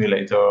Flight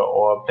Simulator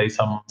or play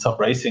some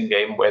racing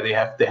game where they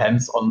have their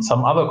hands on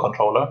some other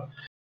controller.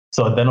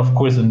 So then, of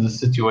course, in this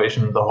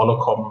situation, the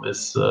Holocom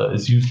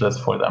is useless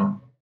for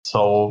them.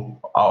 So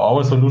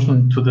our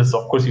solution to this,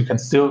 of course, you can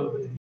still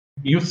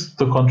use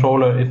the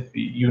controller if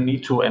you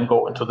need to and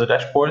go into the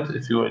dashboard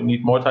if you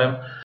need more time.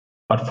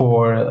 But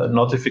for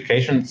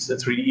notifications,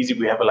 it's really easy.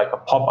 We have like a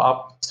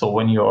pop-up. So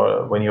when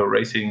you're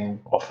racing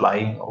or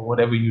flying or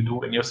whatever you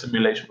do in your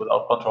simulation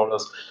without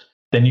controllers,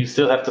 then you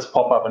still have this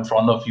pop-up in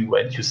front of you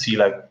and you see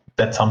like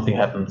that something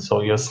happened.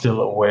 So you're still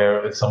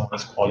aware if someone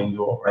is calling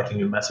you or writing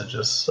you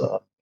messages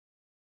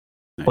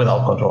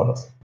without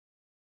controllers.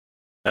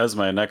 As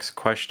my next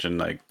question,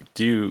 like,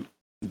 do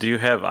you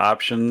have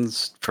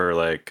options for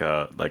like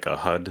a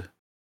HUD?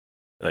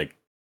 Like,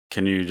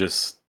 can you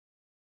just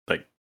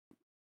like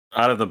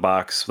out of the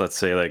box, let's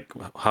say, like,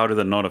 how do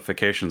the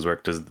notifications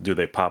work? Do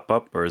they pop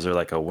up, or is there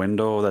like a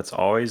window that's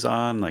always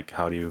on? Like,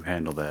 how do you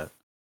handle that?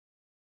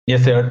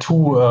 Yes, there are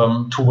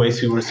two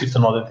ways you receive the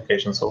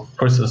notification. So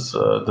first is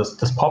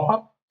this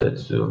pop-up that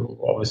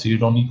obviously you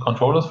don't need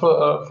controllers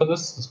for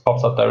this. This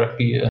pops up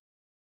directly in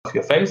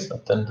your face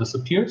and then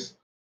disappears.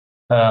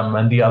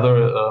 And the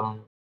other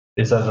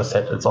is, as I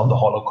said, it's on the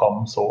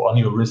holocom. So on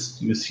your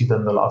wrist, you see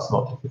then the last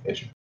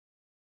notification.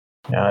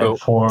 And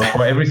for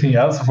everything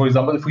else, for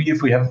example,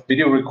 if we have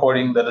video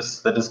recording that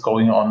is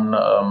going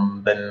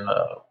on, then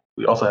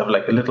we also have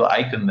like a little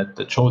icon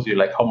that shows you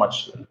like how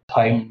much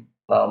time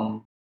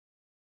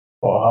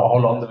or how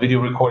long the video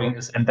recording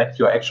is, and that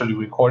you're actually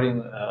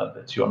recording,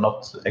 that you're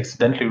not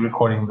accidentally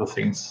recording the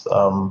things.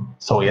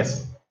 So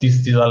yes,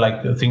 these are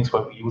like the things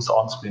where we use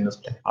on-screen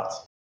display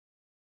parts.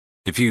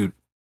 If you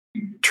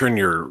turn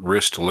your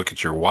wrist to look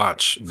at your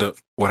watch,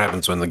 what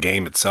happens when the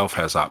game itself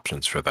has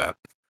options for that?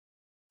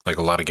 Like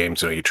a lot of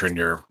games, you turn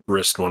your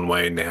wrist one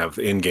way and they have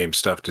in-game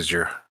stuff. Does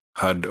your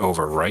HUD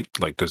overwrite?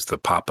 Like, does the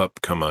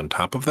pop-up come on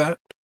top of that?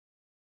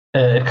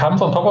 It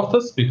comes on top of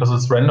this because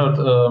it's rendered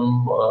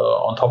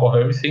on top of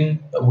everything.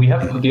 We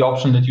have the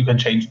option that you can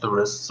change the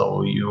wrist,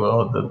 so you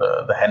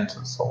the hand.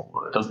 So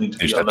it doesn't need to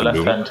be on the left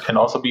hand; it can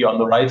also be on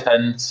the right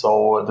hand.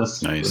 So this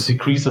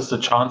decreases the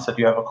chance that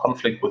you have a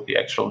conflict with the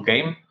actual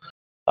game.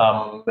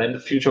 In the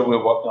future,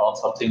 we're working on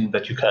something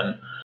that you can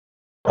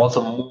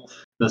also move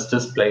this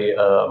display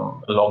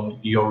along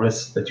your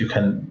wrist, that you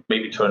can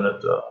maybe turn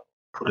it,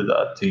 put it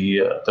at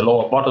the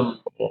lower bottom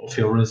of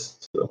your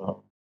wrist.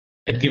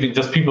 And giving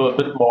just people a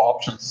bit more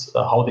options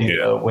how they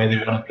where they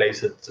want to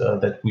place it,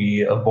 that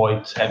we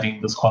avoid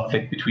having this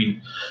conflict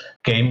between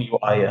game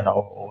UI and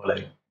our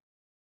overlay.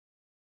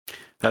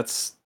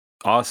 That's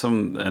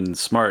awesome and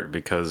smart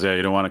because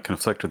you don't want to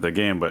conflict with the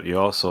game, but you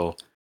also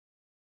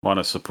want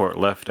to support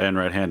left and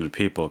right-handed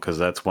people because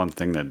that's one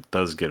thing that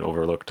does get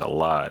overlooked a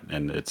lot,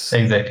 and it's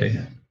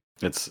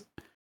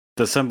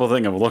the simple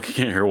thing of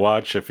looking at your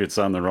watch if it's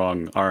on the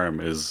wrong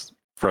arm is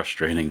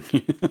frustrating.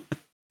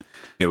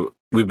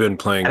 We've been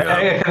playing.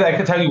 I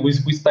can tell you, we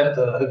spent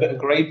a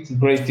great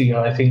deal.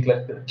 I think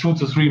like 2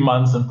 to 3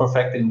 months in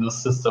perfecting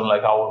this system,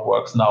 like how it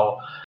works now.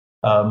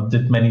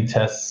 Did many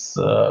tests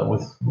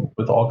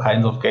with all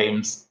kinds of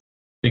games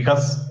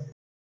because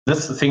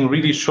this thing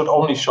really should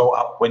only show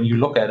up when you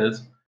look at it,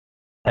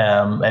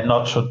 and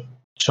not should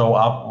show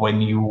up when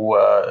you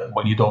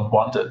don't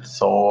want it.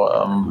 So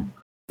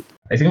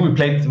I think we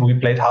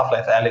played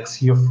Half-Life Alyx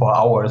here for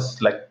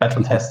hours, like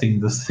battle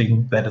testing this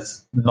thing that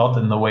is not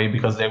in the way,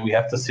 because there we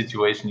have the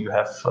situation you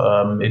have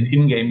an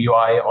in-game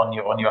UI on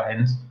your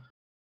hand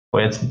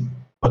where it's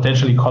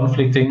potentially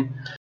conflicting.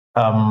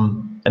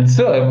 And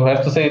still, I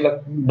have to say,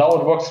 like, now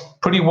it works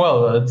pretty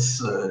well. It's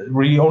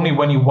really only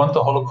when you want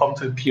the holocom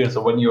to appear.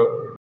 So when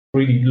you're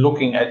really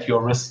looking at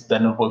your wrist,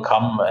 then it will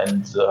come,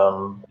 and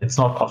it's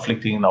not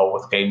conflicting now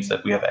with games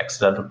that we have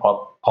accidental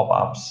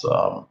pop-ups.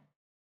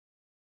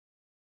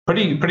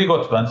 Pretty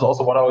good. And it's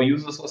also what our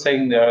users are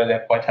saying.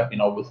 They're quite happy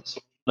now with the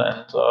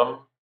solution,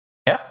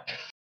 and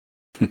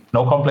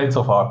no complaints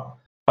so far.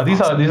 But these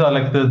are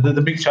like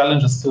the big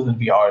challenges still in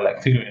VR,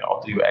 like figuring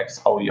out the UX,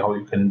 how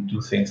you can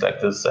do things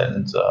like this,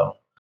 and of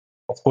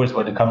course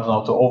when it comes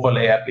now to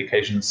overlay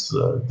applications,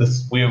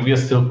 we are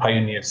still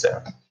pioneers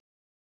there.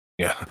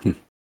 Yeah,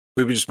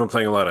 we've just been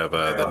playing a lot of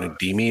the new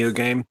Demio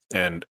game,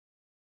 and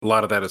a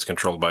lot of that is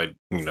controlled by,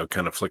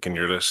 kind of flicking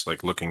your wrist,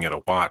 like looking at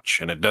a watch,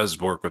 and it does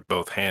work with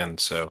both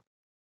hands. So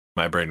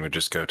my brain would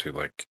just go to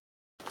like,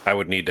 I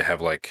would need to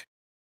have like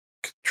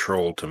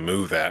control to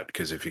move that,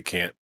 because if you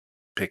can't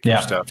pick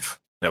your stuff,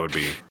 that would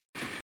be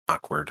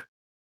awkward.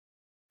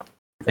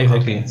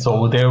 Exactly.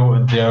 So there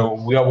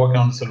we are working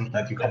on a solution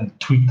that you can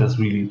tweak this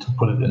really to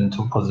put it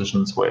into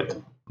positions where it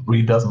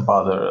really doesn't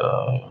bother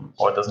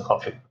or it doesn't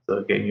conflict with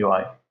the game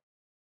UI.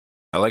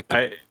 I like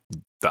the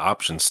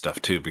options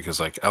stuff too, because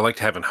like I liked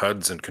having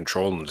HUDs and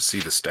control and to see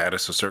the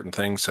status of certain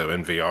things. So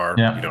in VR,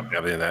 you don't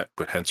have any of that,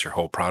 but hence your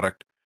whole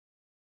product.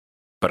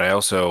 But I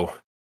also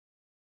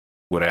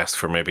would ask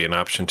for maybe an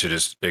option to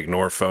just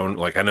ignore phone.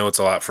 Like I know it's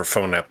a lot for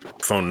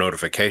phone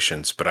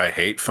notifications, but I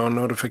hate phone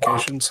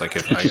notifications. Like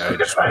if I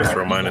just want to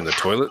throw mine in the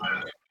toilet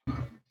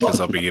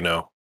because I'll be,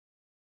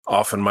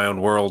 off in my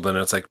own world and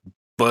it's like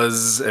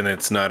buzz and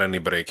it's not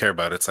anybody I care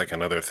about. It's like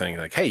another thing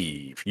like, hey,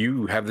 if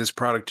you have this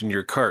product in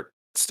your cart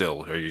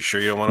still, are you sure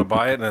you don't want to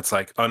buy it? And it's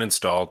like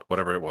uninstalled,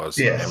 whatever it was.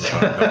 Yes.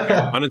 Amazon, don't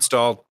care.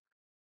 Uninstalled,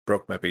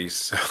 broke my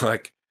piece.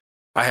 Like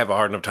I have a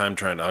hard enough time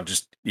I'll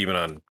just, even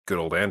on good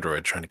old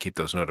Android, trying to keep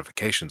those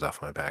notifications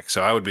off my back.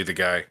 So I would be the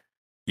guy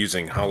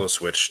using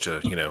Holoswitch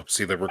to,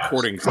 see the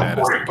recording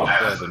status that gets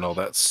said and all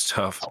that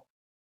stuff.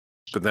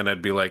 But then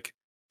I'd be like,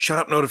 shut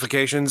up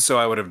notifications. So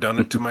I would have done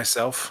it to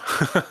myself.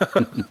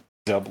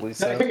 Doubly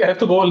so. I think I have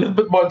to go a little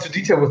bit more into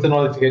detail with the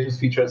notifications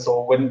feature.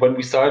 So when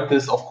we start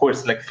this, of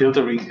course, like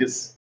filtering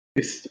is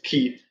the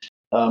key.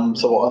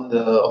 So on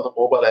the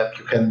mobile app,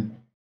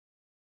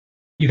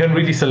 you can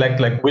really select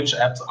like which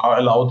apps are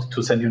allowed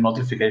to send you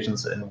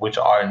notifications and which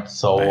aren't.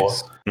 So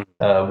Nice.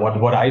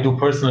 what I do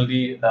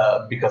personally,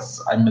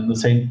 because I'm in the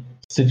same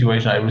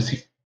situation, I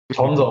receive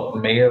tons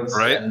of mails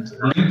and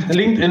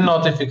LinkedIn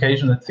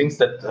notifications and things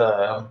that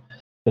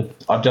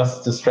are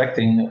just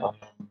distracting.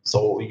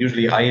 So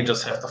usually I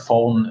just have the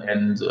phone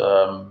and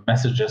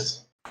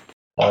messages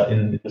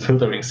in the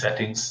filtering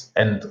settings,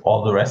 and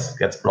all the rest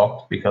gets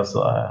blocked because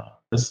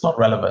this is not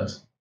relevant.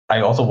 I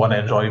also want to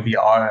enjoy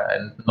VR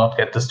and not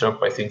get disturbed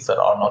by things that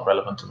are not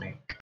relevant to me.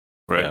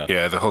 Right.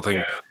 Yeah. The whole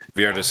thing,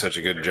 VR does such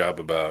a good job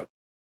about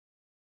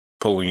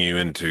pulling you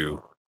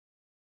into,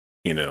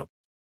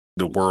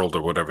 the world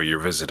or whatever you're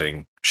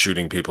visiting,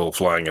 shooting people,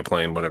 flying a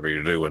plane, whatever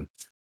you're doing.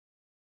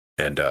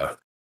 And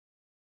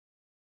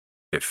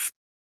if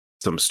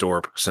some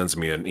store sends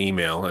me an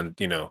email and,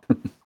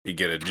 you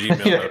get a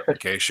Gmail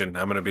notification,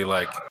 I'm going to be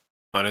like,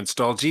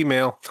 uninstall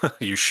Gmail.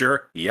 You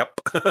sure?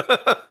 Yep.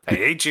 I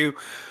hate you.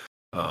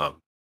 Of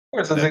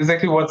course, that's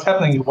exactly what's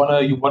happening. You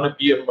wanna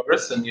be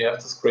immersed, and you have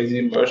this crazy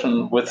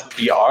immersion with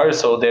VR.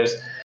 So there's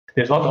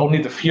not only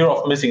the fear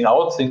of missing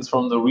out things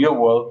from the real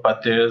world,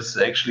 but there's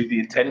actually the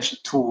intention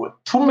to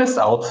miss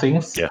out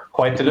things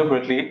quite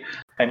deliberately,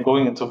 and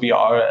going into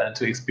VR and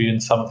to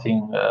experience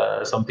something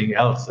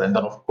else. And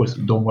then of course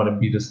you don't want to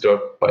be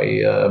disturbed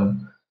by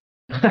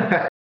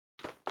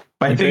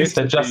by things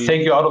that just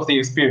take you out of the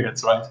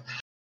experience, right?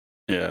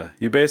 Yeah,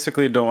 you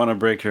basically don't want to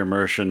break your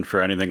immersion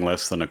for anything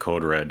less than a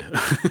code red.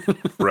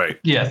 Right.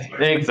 Yes,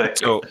 exactly.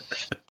 So,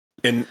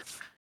 in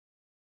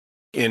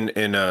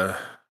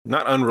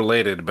not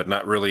unrelated, but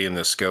not really in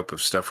the scope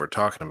of stuff we're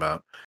talking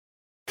about,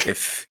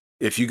 if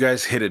you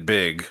guys hit it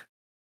big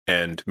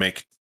and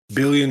make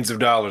billions of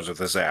dollars with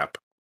this app,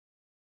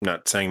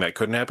 not saying that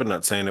couldn't happen,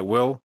 not saying it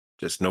will,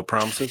 just no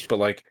promises, but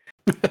like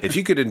if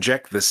you could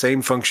inject the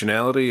same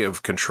functionality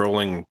of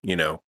controlling,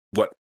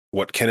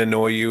 what can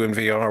annoy you in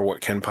VR,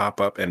 what can pop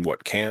up and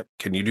what can't,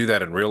 can you do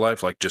that in real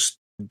life? Like just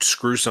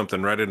screw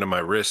something right into my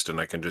wrist and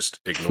I can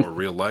just ignore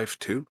real life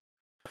too?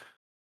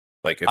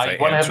 Like if I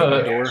answer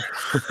the door.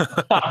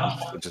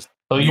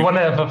 So you want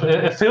to have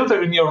a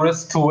filter in your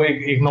wrist to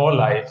ignore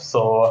life.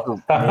 So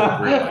more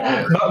real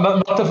life,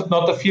 yeah.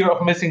 not the fear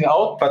of missing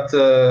out, but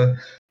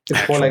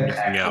it's more like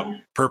missing out.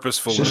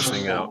 Purposeful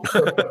missing out.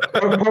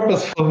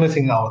 Purposeful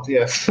missing out,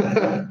 yes.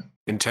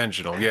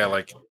 Intentional, yeah.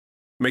 Like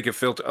make a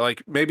filter.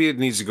 Like maybe it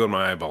needs to go to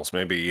my eyeballs.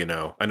 Maybe I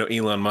know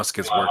Elon Musk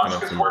is working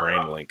on some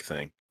brain link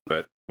thing,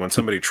 but when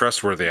somebody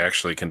trustworthy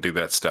actually can do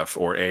that stuff,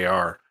 or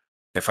AR.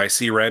 If I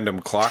see random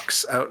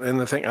clocks out in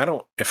the thing,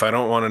 if I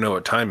don't want to know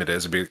what time it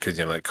is, because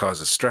it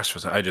causes stress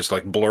for I just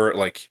like blur it,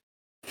 like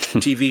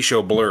TV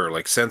show blur,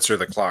 like censor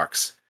the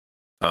clocks.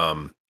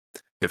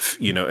 If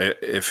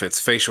it's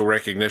facial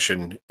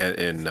recognition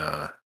and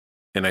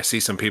I see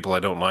some people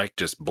I don't like,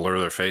 just blur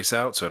their face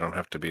out so I don't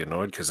have to be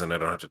annoyed, because then I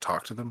don't have to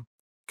talk to them.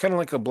 Kind of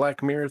like a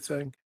Black Mirror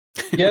thing.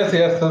 Yes,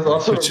 that's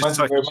also reminds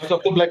me very much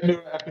of the Black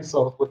Mirror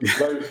episode with the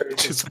blurry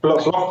faces.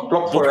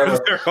 Block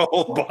forever. Their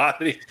whole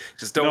body.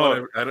 Just don't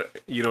want to.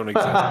 You don't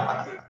exist.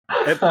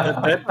 At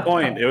that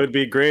point, it would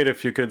be great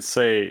if you could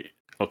say,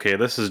 "Okay,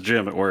 this is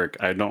Jim at work.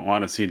 I don't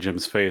want to see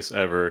Jim's face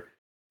ever."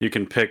 You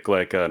can pick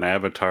like an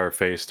avatar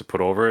face to put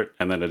over it,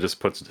 and then it just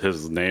puts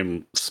his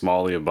name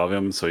smallly above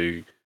him. So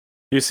you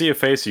see a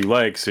face you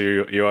like, so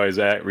you always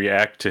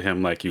react to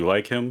him like you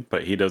like him,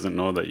 but he doesn't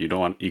know that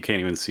you can't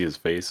even see his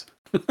face.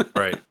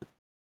 Right.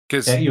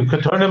 Because you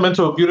could turn him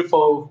into a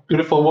beautiful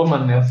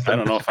woman. Yes. I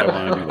don't know if I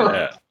want to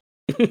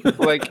do that.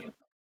 Like,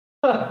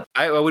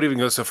 I would even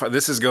go so far.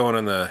 This is going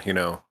on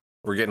the,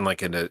 we're getting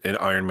like into an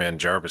Iron Man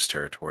Jarvis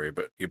territory,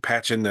 but you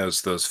patch in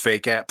those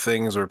fake app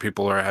things where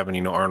people are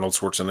having, Arnold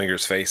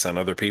Schwarzenegger's face on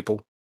other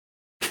people.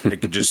 They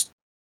could just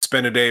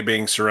spend a day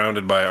being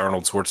surrounded by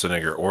Arnold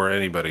Schwarzenegger or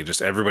anybody.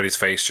 Just everybody's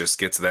face just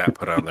gets that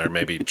put on there.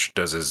 Maybe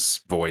does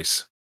his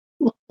voice.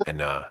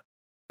 And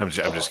I'm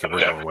just kidding.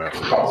 We're going way off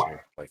the rails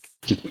here. Like,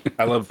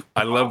 I love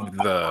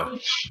the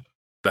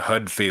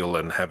HUD feel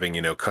and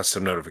having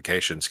custom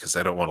notifications, because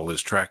I don't want to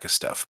lose track of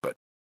stuff. But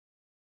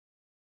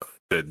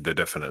the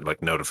definite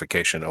like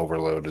notification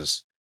overload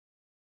is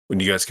when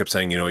you guys kept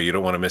saying you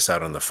don't want to miss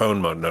out on the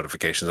phone mode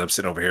notifications. I'm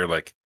sitting over here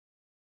like,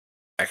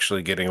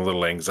 actually getting a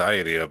little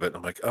anxiety of it.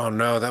 I'm like, oh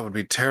no, that would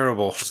be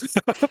terrible.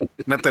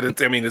 Not that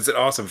it's, I mean, it's an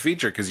awesome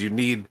feature because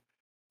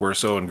we're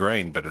so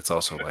ingrained, but it's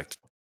also like,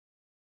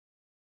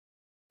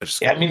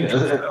 Yeah, I mean,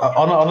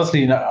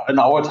 honestly, in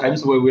our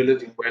times where we're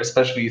living, where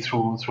especially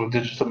through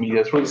digital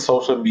media, through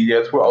social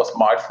media, through our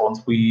smartphones,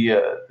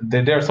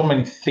 there are so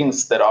many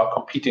things that are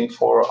competing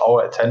for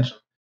our attention.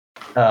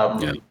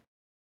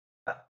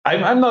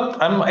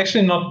 I'm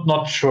actually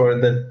not sure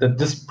that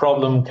this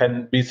problem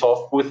can be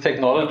solved with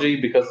technology,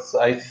 because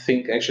I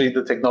think actually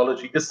the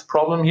technology is the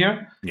problem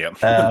here. yeah.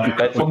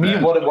 But for me,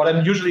 what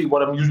I'm usually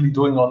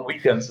doing on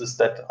weekends is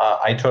that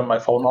I turn my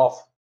phone off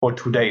for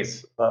 2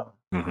 days.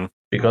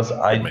 Because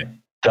I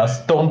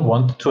just don't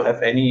want to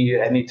have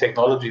any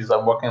technologies.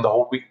 I'm working the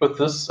whole week with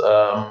this,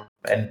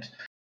 and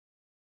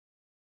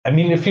I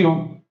mean, if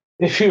you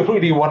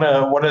really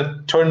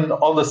wanna turn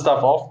all the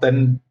stuff off,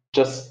 then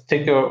just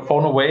take your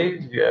phone away,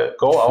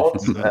 go out,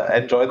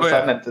 enjoy the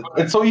sun, and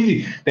it's so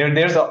easy.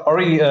 There's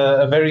already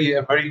a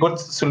very good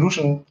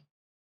solution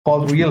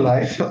called real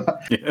life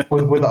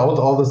without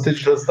all this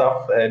digital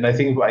stuff, and I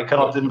think I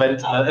cannot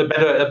invent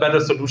a better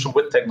solution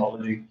with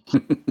technology.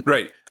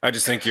 Right. I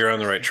just think you're on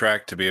the right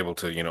track to be able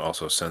to,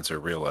 also censor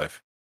real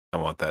life. I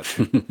want that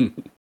too.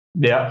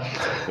 Yeah.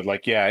 But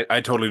like, yeah,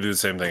 I totally do the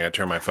same thing. I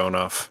turn my phone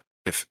off.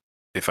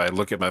 If I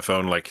look at my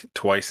phone like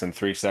twice in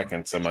 3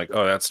 seconds, I'm like,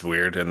 oh, that's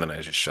weird, and then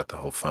I just shut the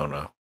whole phone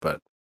off.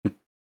 But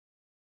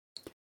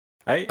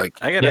I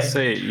gotta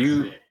say,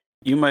 you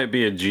might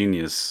be a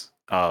genius,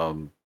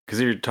 because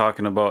you're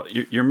talking about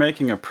you're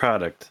making a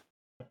product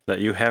that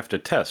you have to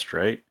test,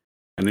 right?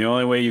 And the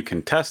only way you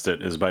can test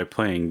it is by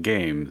playing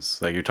games.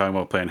 Like you're talking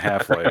about playing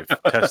Half-Life,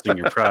 testing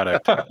your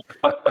product.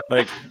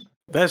 Like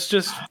that's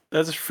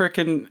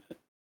freaking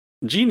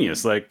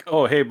genius. Like,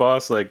 oh hey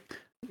boss, like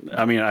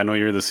I mean I know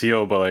you're the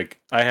CEO, but like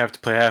I have to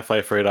play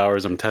Half-Life for 8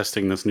 hours. I'm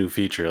testing this new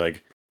feature.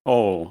 Like,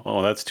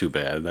 oh that's too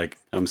bad. Like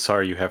I'm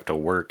sorry you have to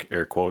work,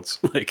 air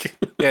quotes. Like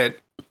yeah,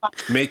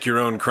 make your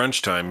own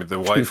crunch time. If the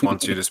wife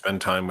wants you to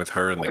spend time with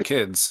her and the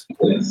kids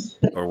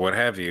or what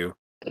have you,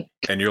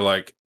 and you're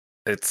like,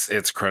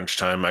 it's crunch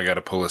time. I got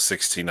to pull a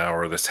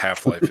 16-hour. This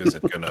Half-Life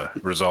isn't going to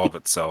resolve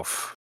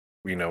itself.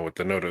 With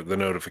the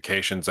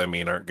notifications, I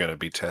mean, aren't going to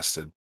be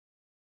tested.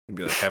 You'd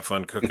be like, have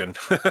fun cooking.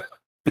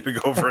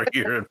 Go over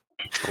here and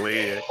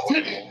play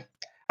it.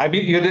 I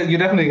mean, you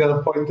definitely got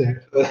a point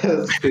there.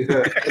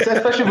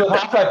 Especially with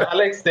Half-Life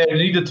Alyx, there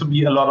needed to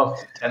be a lot of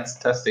intense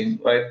testing,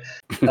 right?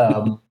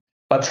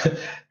 But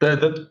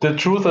the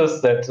truth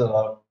is that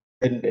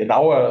in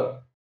our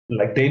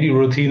daily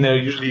routine, there are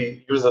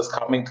usually users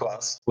coming to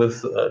us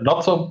with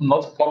not so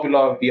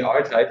popular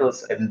VR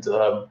titles, and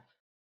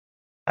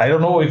I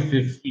don't know if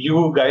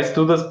you guys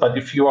do this, but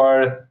if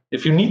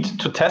you need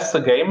to test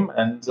a game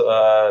and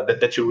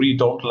that you really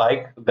don't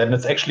like, then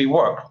it's actually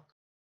work.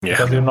 Yeah.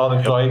 Because you're not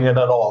enjoying it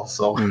at all.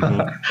 So,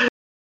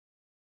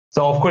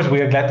 so of course we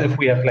are glad if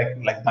we have like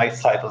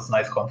nice titles,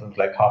 nice content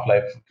like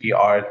Half-Life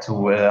VR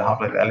to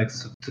Half-Life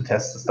Alyx to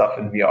test the stuff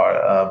in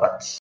VR.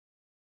 But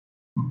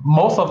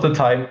most of the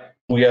time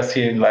we are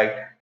seeing like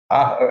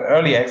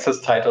early access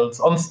titles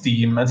on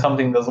Steam, and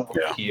something doesn't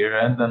work here,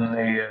 and then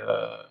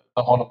the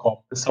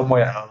Holocom is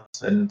somewhere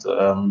else, and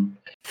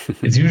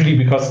it's usually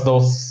because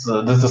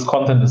this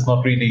content is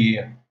not really,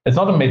 it's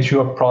not a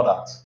mature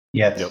product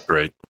yet. Yep,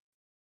 right.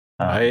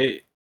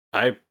 I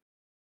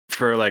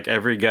for like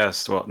every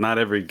guest, well, not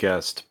every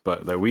guest,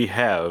 but that we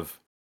have,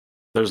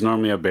 there's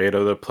normally a beta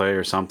to play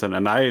or something,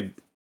 and I'd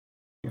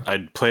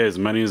play as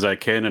many as I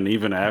can, and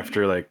even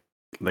after like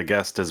the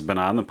guest has been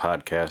on the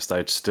podcast,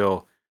 I'd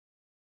still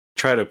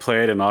try to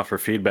play it and offer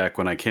feedback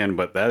when I can,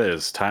 but that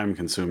is time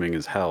consuming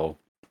as hell.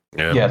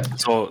 Yeah.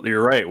 So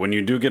you're right. When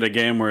you do get a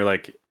game where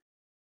like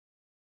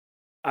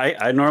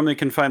I normally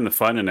can find the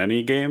fun in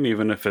any game,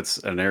 even if it's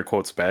an air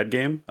quotes bad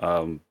game.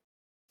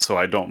 So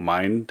I don't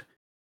mind,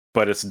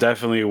 but it's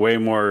definitely way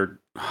more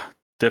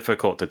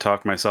difficult to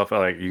talk myself out.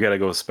 Like you got to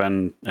go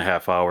spend a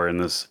half hour in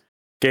this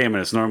game,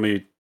 and it's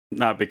normally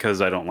not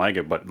because I don't like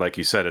it, but like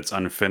you said, it's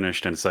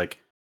unfinished, and it's like,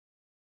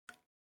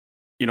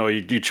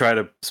 you try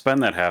to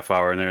spend that half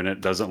hour in there and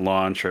it doesn't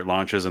launch, or it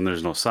launches and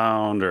there's no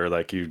sound, or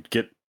like you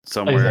get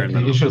somewhere and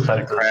then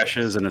it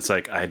crashes, and it's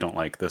like, I don't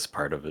like this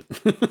part of it.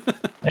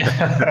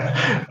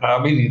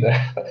 Me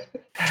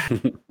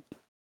neither.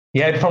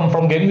 Yeah,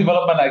 from game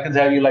development, I can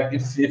tell you, like,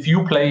 if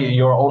you play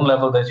your own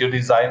level that you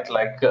designed,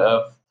 like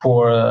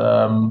for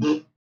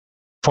the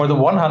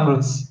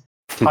 100th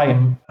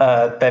time,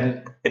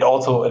 then it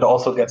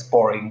also gets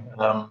boring,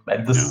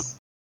 and this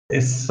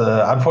is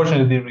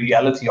unfortunately the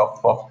reality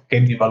of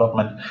game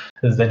development,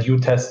 is that you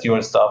test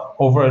your stuff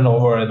over and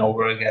over and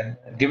over again,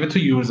 and give it to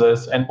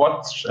users and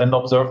watch and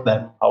observe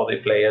them how they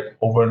play it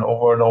over and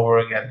over and over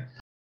again.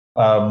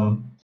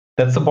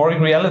 That's the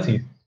boring reality.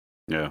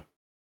 Yeah.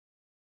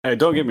 Hey,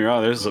 don't get me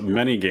wrong. There's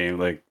many games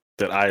like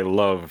that I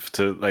love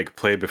to like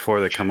play before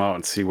they come out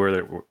and see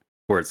where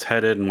it's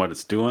headed and what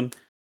it's doing.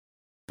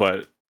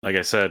 But like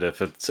I said,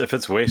 if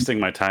it's wasting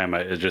my time,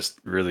 it just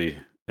really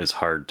is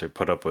hard to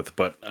put up with.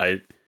 But I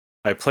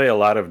play a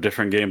lot of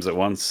different games at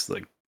once.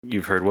 Like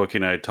you've heard Wookie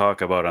and I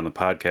talk about on the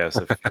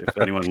podcast, if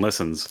anyone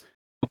listens,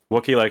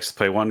 Wookie likes to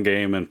play one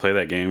game and play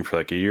that game for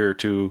like a year or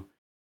two.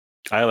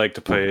 I like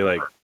to play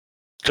like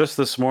just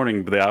this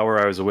morning, the hour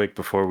I was awake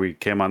before we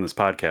came on this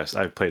podcast,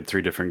 I played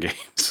 3 different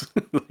games.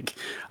 Like,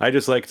 I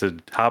just like to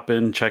hop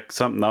in, check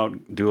something out,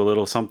 do a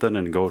little something,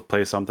 and go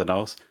play something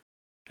else.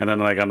 And then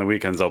like on the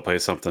weekends, I'll play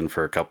something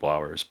for a couple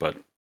hours. But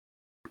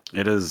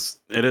it is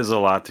a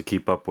lot to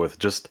keep up with.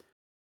 Just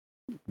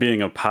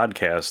being a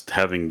podcast,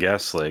 having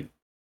guests, like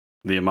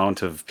the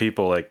amount of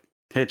people like,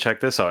 hey,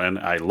 check this out, and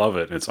I love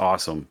it. It's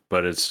awesome.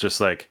 But it's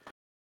just like,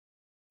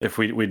 if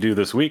we do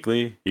this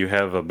weekly, you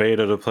have a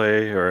beta to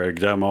play or a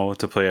demo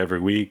to play every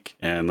week.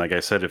 And like I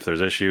said, if there's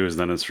issues,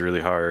 then it's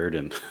really hard.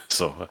 And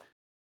so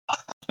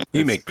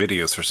you make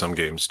videos for some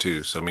games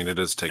too. So, I mean, it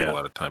does take Yeah. a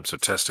lot of time. So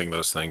testing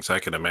those things, I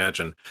can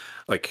imagine,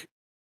 like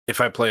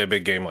if I play a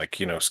big game like,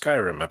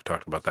 Skyrim, I've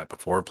talked about that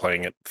before,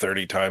 playing it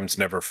 30 times,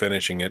 never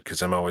finishing it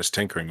because I'm always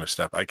tinkering with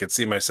stuff. I could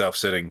see myself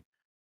sitting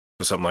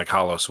with something like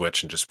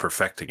Holoswitch and just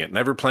perfecting it.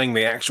 Never playing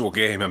the actual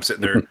game. I'm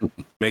sitting there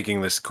making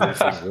this cool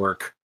thing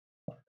work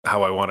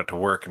how I want it to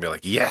work and be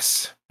like,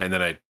 yes. And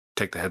then I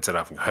take the headset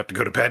off and have to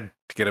go to bed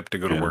to get up to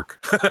go to Yeah. work.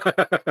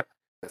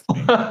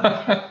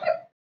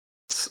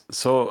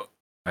 So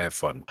I have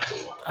fun.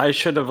 I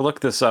should have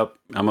looked this up.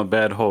 I'm a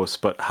bad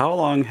host, but how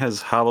long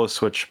has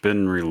Holoswitch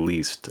been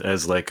released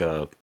as like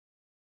a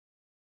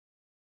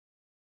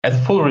As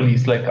a full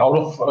release, like out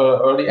of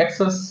early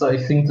access, I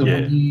think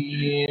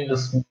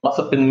this must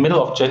have been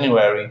middle of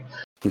January.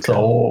 Okay.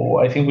 So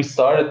I think we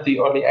started the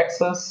early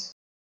access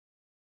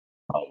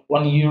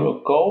 1 year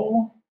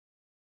ago.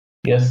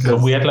 Yes, so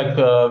we had like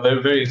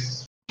very, very,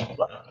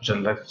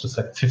 just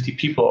like 50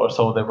 people or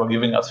so that were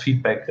giving us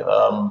feedback.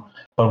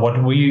 But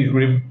what we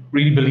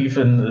really believe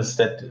in is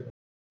that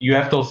you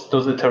have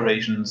those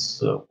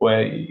iterations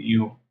where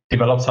you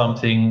develop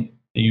something,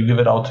 you give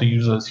it out to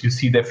users, you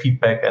see their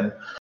feedback, and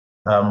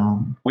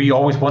we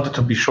always wanted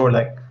to be sure,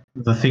 like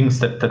the things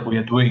that we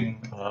are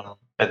doing,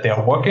 that they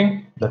are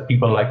working, that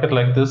people like it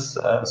like this.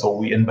 So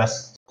we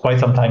invest quite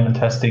some time in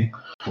testing,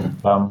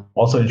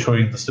 also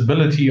ensuring the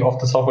stability of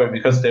the software,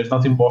 because there's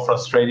nothing more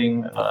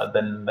frustrating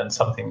than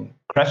something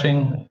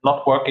crashing,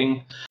 not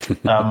working.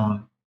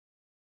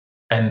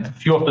 And a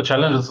few of the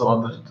challenges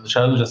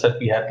that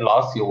we had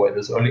last year, where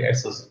this early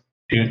access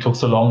period took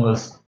so long,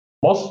 is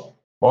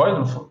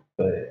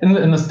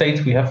in the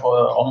States, we have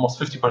almost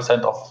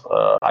 50% of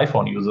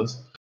iPhone users.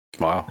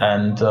 Wow.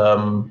 And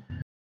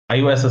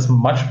iOS is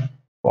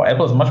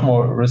Apple is much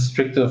more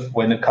restrictive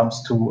when it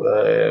comes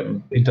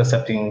to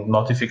intercepting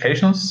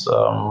notifications.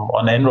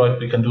 On Android,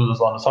 we can do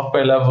this on a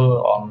software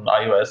level. On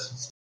iOS,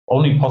 it's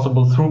only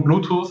possible through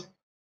Bluetooth.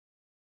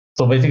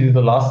 So basically,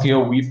 the last year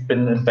we've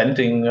been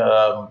inventing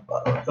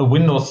a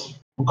Windows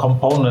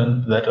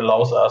component that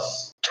allows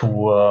us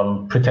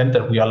to pretend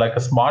that we are like a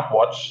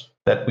smartwatch,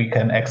 that we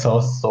can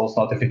access those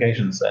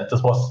notifications. And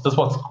this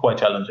was quite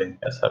challenging,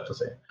 I have to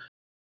say.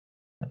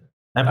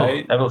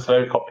 Apple's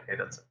very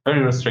complicated,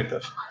 very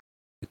restrictive.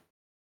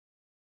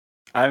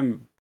 I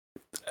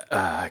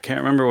can't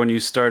remember when you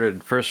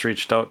first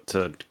reached out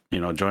to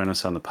join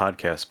us on the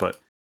podcast, but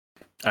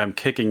I'm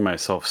kicking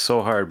myself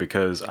so hard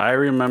because I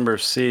remember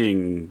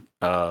seeing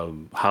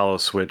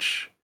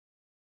Holoswitch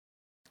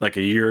like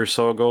a year or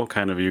so ago.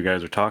 Kind of, you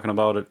guys were talking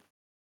about it,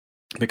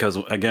 because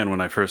again,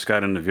 when I first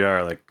got into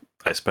VR, like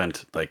I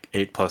spent like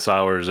 8+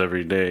 hours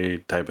every day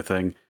type of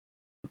thing.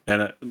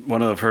 And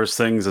one of the first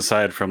things,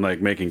 aside from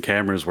like making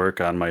cameras work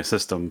on my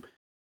system,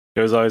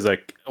 it was always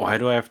like, why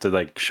do I have to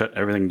like shut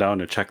everything down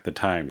to check the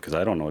time? Because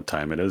I don't know what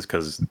time it is,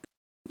 because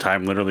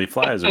time literally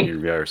flies when you're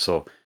in VR.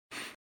 So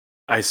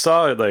I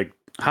saw it like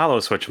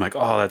Holoswitch. I'm like,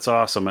 oh, that's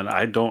awesome. And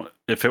I don't,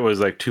 if it was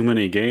like too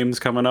many games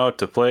coming out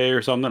to play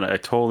or something, I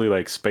totally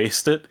like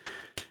spaced it.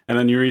 And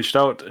then you reached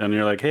out and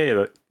you're like, hey,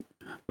 what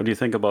do you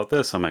think about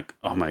this? I'm like,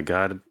 oh my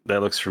God,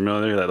 that looks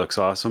familiar. That looks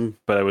awesome.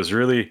 But I was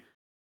really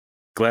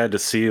glad to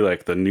see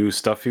like the new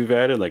stuff you've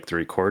added, like the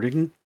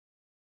recording.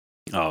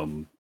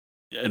 And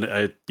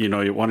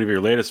one of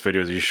your latest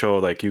videos, you show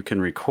like you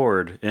can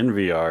record in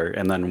VR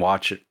and then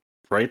watch it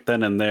right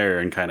then and there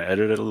and kind of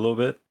edit it a little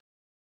bit.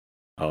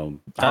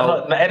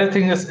 The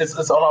editing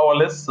is on our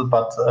list,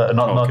 but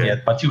not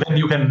yet. But you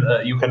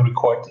can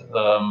record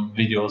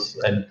videos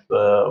and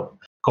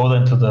go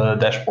then to the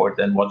dashboard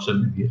and watch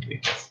them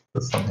immediately.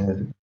 That's something to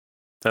do.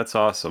 That's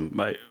awesome.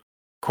 My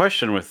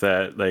question with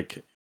that,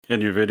 like in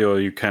your video,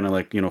 you kind of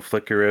like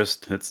flick your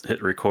wrist,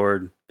 hit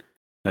record,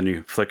 then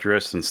you flick your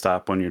wrist and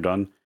stop when you're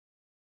done.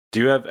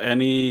 Do you have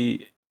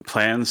any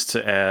plans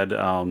to add,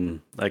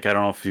 like, I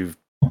don't know if you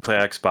play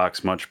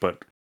Xbox much,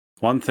 but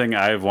one thing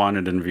I've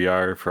wanted in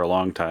VR for a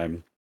long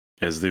time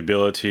is the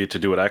ability to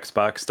do what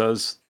Xbox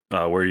does,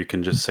 where you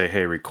can just say,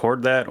 hey,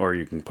 record that, or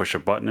you can push a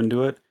button and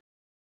do it.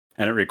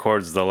 And it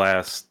records the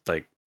last,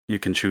 like, you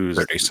can choose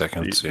 30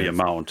 seconds, the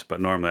amount, but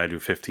normally I do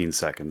 15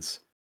 seconds.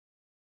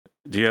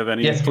 Do you have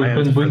any? Yes, we've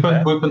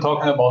been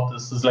talking about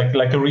this. It's like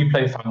a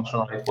replay function,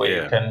 right?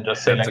 Where you can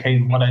just say like, "Hey,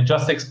 what I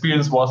just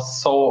experienced was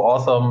so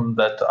awesome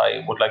that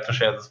I would like to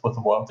share this with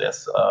the world."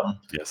 Yes.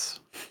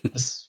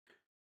 Yes.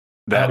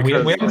 that we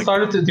because, haven't like,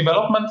 started the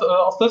development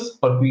of this,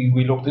 but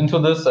we looked into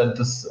this, and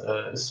this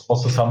is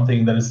also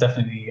something that is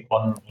definitely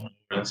on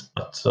our list,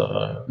 but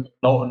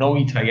no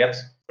ETA yet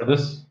for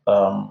this.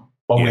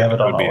 But we Yeah, have it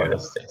that on would be our a-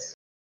 list. Yes.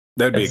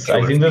 that'd be a I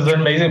killer think this is an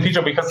feature. amazing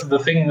feature because the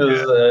thing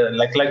is,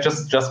 like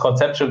just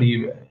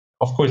conceptually,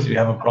 of course, we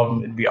have a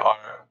problem in VR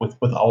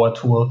with our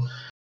tool,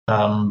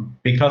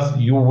 because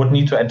you would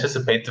need to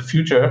anticipate the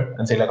future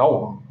and say like,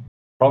 oh,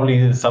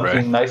 probably something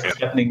Right, nice is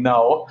happening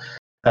now.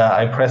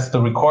 I press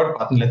the record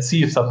button. Let's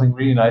see if something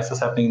really nice is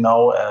happening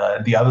now.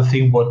 The other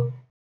thing would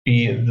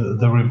be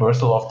the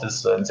reversal of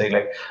this and say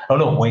like, oh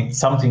no, wait,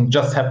 something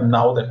just happened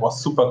now that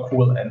was super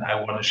cool, and I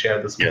want to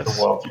share this with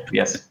the world.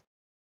 Yes.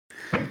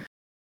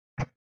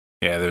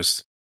 Yeah,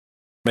 there's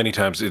many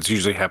times it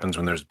usually happens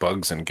when there's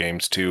bugs in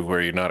games too,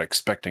 where you're not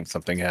expecting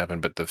something to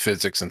happen, but the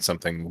physics and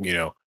something,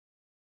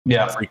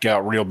 Yeah. freak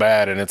out real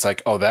bad, and it's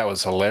like, oh, that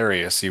was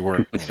hilarious. You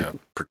weren't,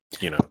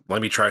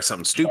 let me try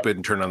something stupid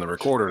and turn on the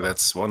recorder.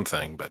 That's one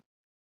thing, but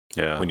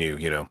Yeah. when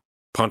you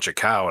punch a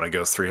cow and it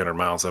goes 300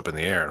 miles up in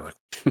the air,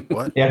 like,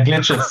 what? Yeah,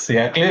 glitches.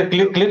 Yeah,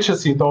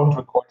 glitches you don't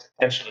record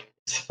intentionally.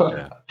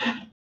 Yeah.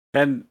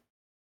 And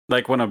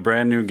like when a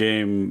brand new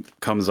game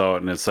comes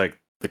out and it's like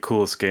the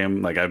coolest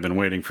game, like I've been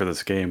waiting for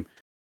this game,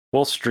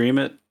 we'll stream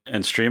it,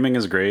 and streaming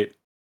is great,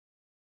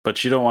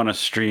 but you don't want to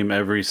stream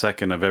every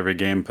second of every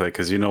gameplay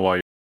because while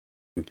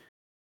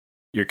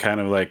you're kind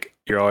of like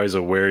you're always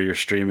aware you're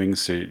streaming,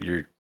 so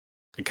it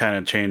kind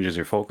of changes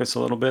your focus a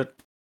little bit.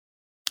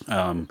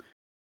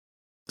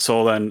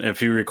 So then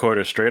if you record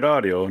a straight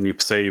audio and you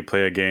say you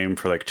play a game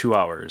for like 2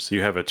 hours,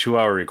 you have a 2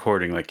 hour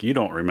recording, like you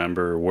don't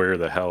remember where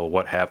the hell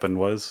what happened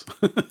was.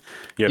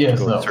 You have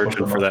to go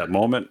searching for that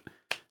moment.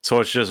 So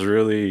it's just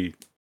really,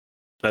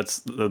 that's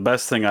the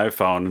best thing I've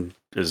found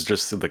is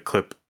just the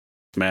clip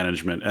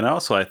management. And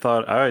also I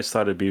always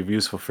thought it'd be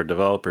useful for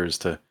developers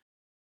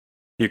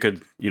you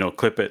could,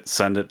 clip it,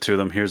 send it to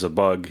them. Here's a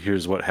bug.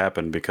 Here's what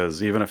happened.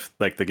 Because even if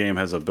like the game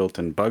has a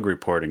built-in bug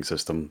reporting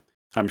system,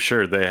 I'm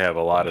sure they have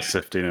a lot of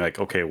sifting. Like,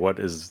 okay, what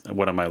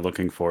am I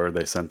looking for?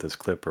 They sent this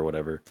clip or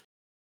whatever.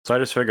 So I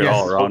just figured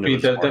all around it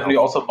was definitely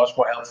also much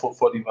more helpful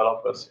for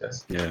developers.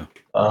 Yes. Yeah.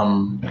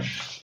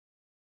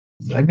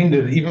 I mean,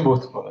 even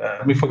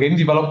for game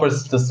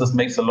developers, this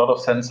makes a lot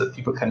of sense that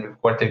people can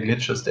record their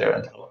glitches there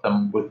and help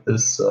them with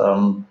this.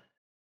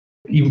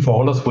 Even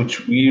for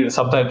Holoswitch, we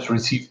sometimes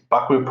receive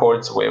bug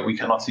reports where we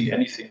cannot see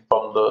anything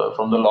from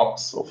the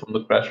logs or from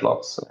the crash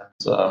logs.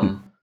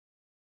 And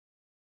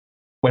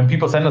when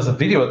people send us a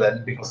video,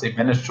 then because they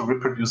managed to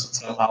reproduce it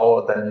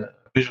somehow, then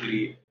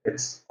visually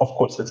it's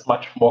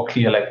much more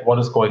clear like what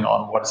is going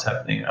on, what is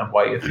happening, and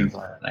why things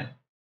are happening.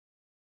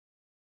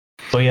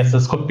 So yes,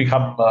 this could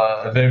become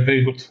a very,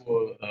 very good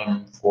tool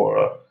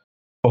for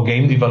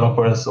game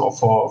developers or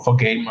for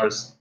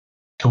gamers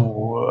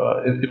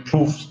to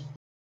improve,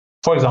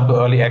 for example,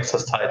 early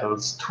access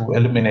titles, to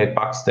eliminate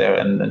bugs there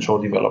and show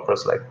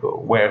developers like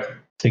where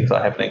things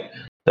are happening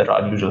that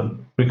are unusual.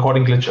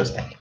 Recording glitches.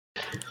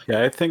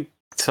 Yeah, I think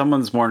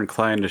someone's more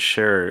inclined to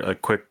share a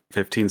quick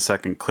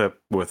 15-second clip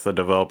with the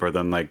developer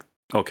than like,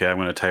 okay, I'm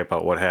going to type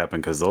out what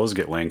happened, because those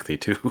get lengthy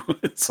too.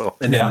 So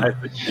and then I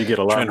think you get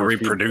a lot trying to more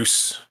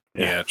reproduce. feedback.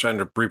 Yeah, trying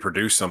to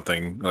reproduce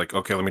something like,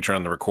 okay, let me turn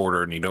on the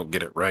recorder, and you don't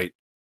get it right.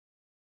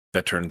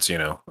 That turns,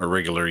 a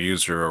regular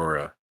user or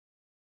a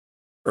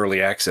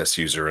early access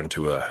user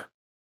into a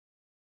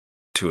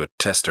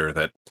tester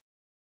that.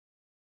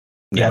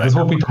 Yeah, this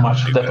will be too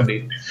much,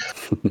 definitely.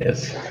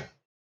 Yes.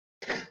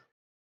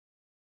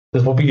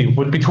 This would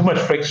be too much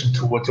friction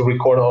to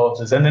record all of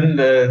this. And then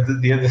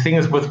the thing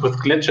is with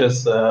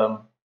glitches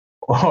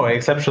or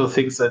exceptional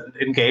things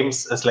in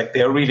games is like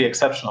they're really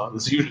exceptional.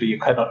 It's usually you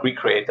cannot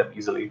recreate them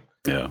easily.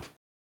 Yeah.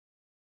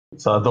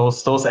 So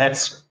those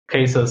edge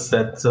cases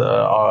that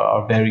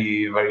are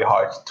very, very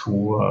hard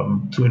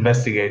to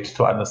investigate,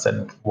 to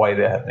understand why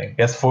they're happening.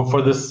 Yes,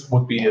 for this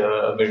would be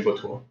a very good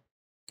tool.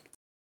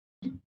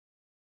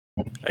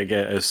 I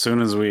get, as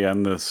soon as we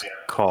end this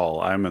call,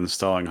 I'm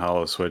installing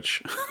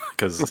Holoswitch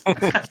because,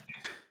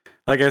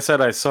 like I said,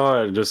 I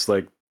saw it just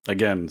like,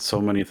 again, so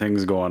many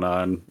things going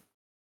on.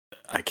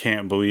 I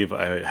can't believe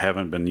I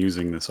haven't been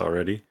using this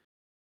already.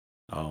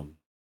 And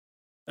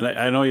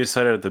I know you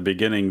said it at the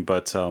beginning,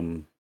 but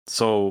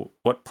so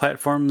what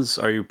platforms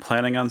are you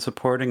planning on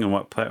supporting, and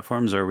what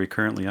platforms are we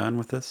currently on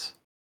with this?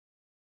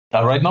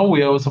 Right now,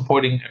 we are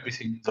supporting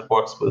everything that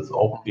works with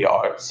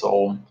OpenVR.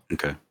 So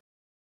okay,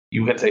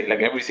 you can say like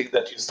everything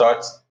that you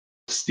start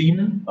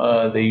Steam,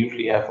 they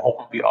usually have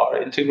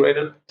OpenVR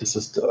integrated. This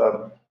is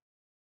the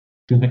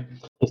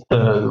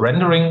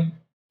rendering.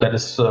 That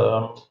is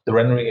the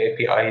rendering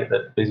API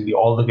that basically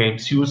all the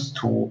games use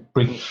to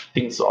bring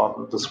things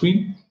on the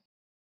screen.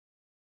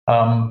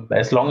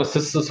 As long as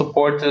this is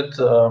supported,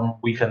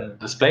 we can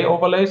display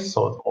overlays.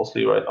 So it's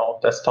mostly right now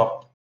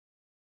desktop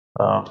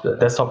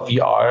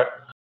VR.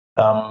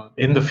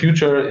 In the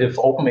future, if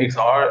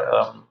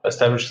OpenXR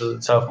establishes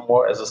itself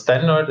more as a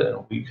standard,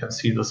 and we can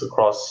see this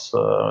across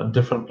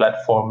different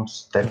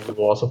platforms, then we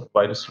will also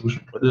provide a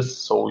solution for this.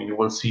 So you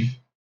will see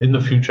in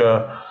the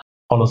future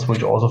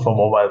Holoswitch also for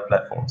mobile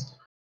platforms.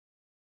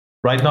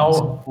 Right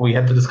now, we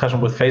had the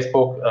discussion with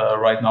Facebook.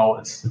 Right now,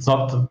 it's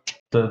not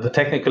the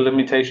technical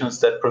limitations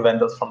that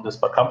prevent us from this,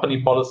 but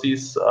company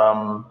policies.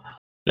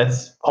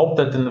 Let's hope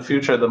that in the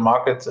future the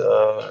market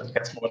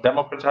gets more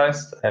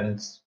democratized and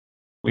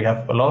we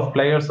have a lot of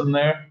players in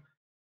there.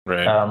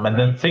 Right. And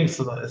then things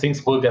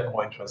will get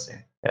more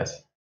interesting.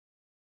 Yes.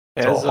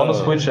 So As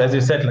Holoswitch, as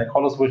you said, like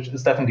Holoswitch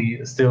is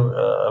definitely still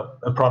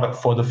a product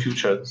for the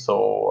future.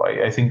 So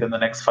I think in the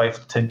next 5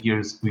 to 10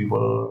 years we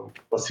will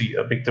see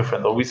a big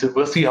difference. Or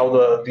we'll see how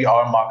the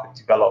VR market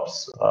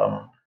develops,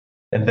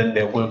 and then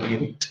there will be a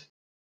need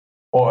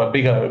or a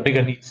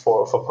bigger need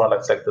for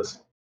products like this.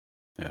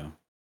 Yeah.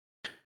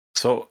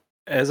 So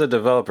as a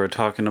developer,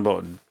 talking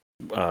about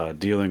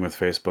dealing with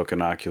Facebook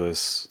and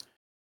Oculus,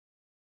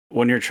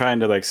 when you're trying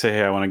to like say,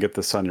 hey, I want to get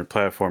this on your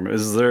platform,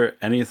 is there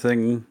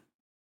anything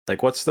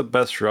like what's the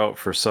best route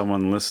for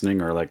someone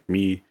listening or like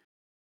me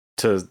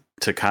to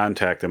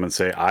contact them and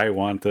say, I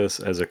want this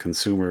as a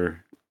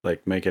consumer,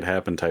 like make it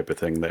happen type of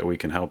thing that we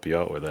can help you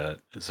out with that?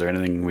 Is there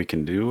anything we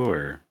can do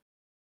or?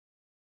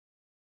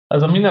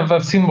 As I mean,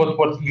 I've seen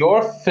what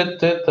your Fit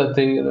did, that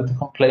they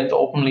complained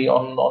openly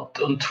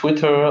on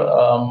Twitter.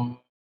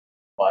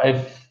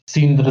 I've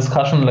seen the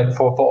discussion like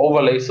for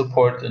overlay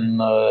support in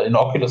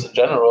Oculus in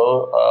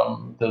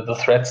general. The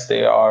threads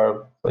they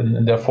are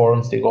in their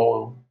forums, they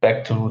go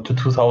back to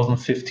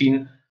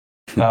 2015.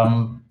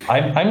 I'm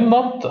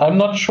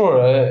not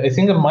sure. I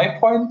think in my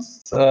point,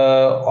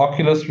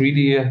 Oculus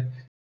really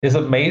is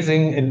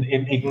amazing in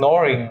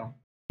ignoring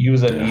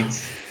user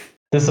needs.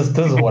 This is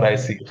what I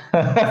see.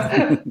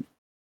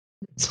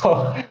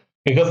 So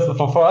because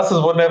for us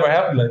this would never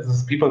happen. Like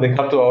this, people they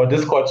come to our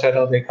Discord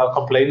channel, they can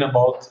complain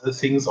about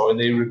things or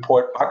they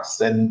report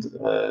bugs, and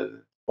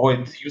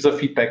user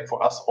feedback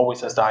for us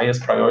always has the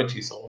highest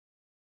priority. So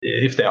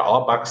if there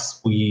are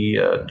bugs, we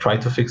try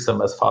to fix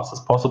them as fast as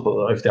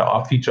possible. If there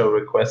are feature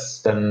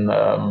requests, then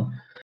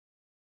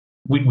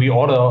we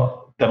order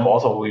them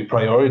also. We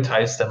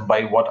prioritize them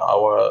by what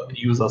our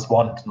users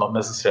want, not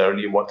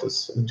necessarily what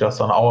is just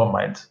on our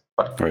mind.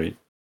 But right.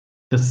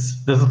 This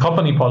is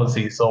company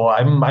policy, so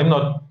I'm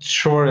not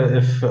sure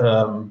if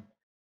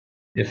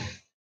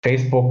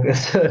Facebook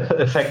is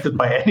affected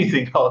by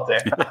anything out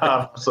there.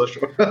 I'm so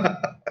sure.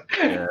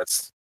 Yeah,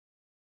 it's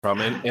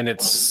problem, and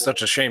it's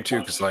such a shame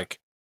too, because like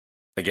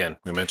again,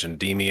 we mentioned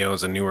Demio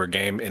is a newer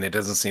game, and it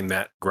doesn't seem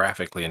that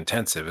graphically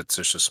intensive. It's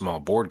just a small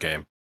board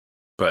game,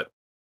 but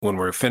when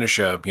we finish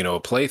a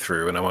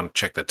playthrough and I want to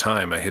check the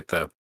time, I hit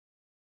the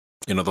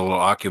the little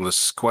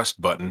Oculus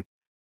Quest button.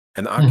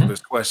 And the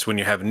Oculus Quest, when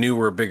you have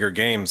newer, bigger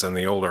games on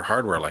the older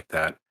hardware like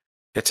that,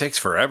 it takes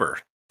forever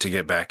to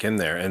get back in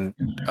there. And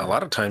a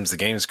lot of times the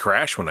games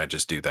crash when I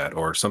just do that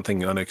or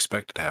something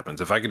unexpected happens.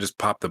 If I could just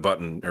pop the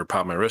button or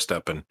pop my wrist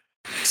up and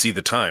see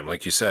the time,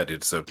 like you said,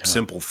 it's a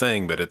simple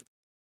thing, but it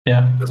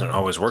doesn't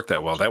always work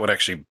that well. That would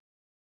actually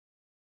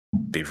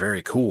be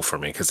very cool for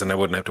me because then I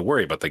wouldn't have to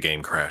worry about the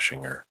game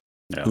crashing or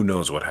who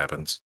knows what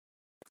happens.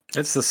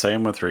 It's the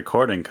same with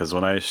recording because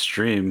when I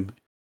stream,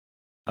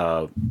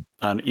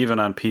 even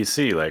on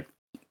PC, like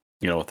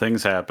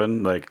things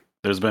happen. Like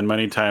there's been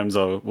many times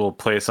we'll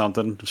play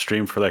something,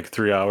 stream for like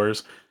 3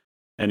 hours,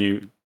 and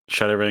you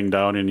shut everything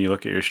down and you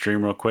look at your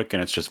stream real quick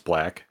and it's just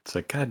black. It's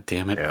like, God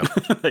damn it! Yeah.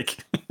 Like,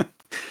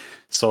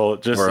 so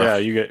just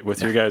you get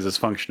with your guys'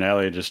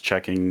 functionality, just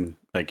checking.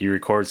 Like you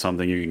record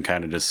something, you can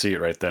kind of just see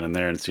it right then and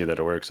there and see that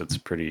it works. It's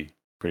pretty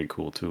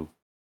cool too.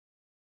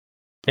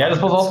 Yeah,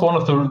 this was also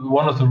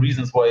one of the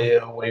reasons why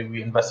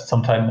we invested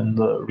some time in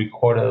the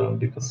recorder,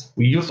 because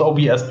we used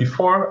OBS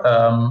before,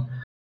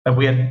 and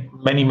we had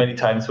many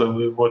times where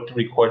we would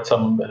record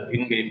some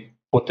in-game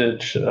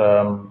footage,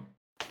 and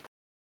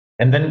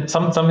then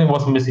something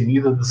was missing.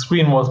 Either the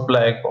screen was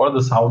black or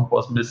the sound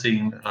was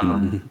missing.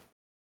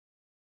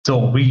 So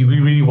we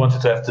really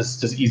wanted to have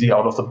this easy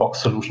out of the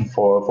box solution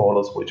for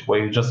Holoswitch,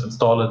 where you just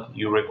install it,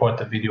 you record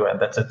the video, and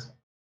that's it.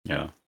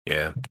 Yeah.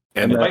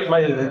 And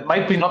it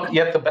might be not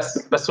yet the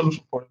best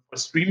solution for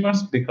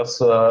streamers, because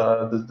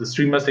the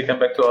streamers, they came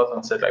back to us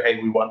and said like,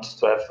 hey, we want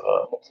to have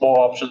more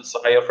options,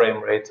 higher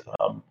frame rate,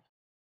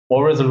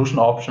 more resolution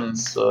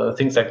options,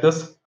 things like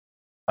this.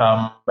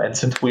 And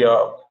since we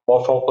are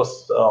more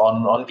focused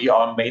on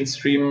VR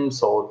mainstream,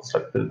 so it's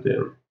like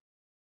the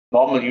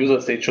normal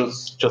users, they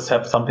just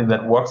have something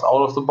that works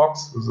out of the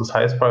box. This is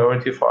highest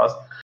priority for us.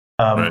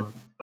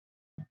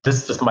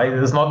 This is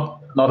not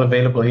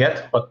available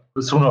yet, but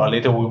sooner or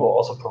later we will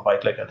also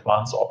provide like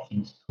advanced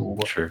options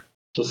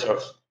to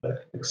serve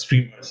like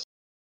streamers,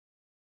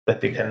 that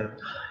they can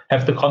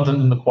have the content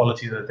and the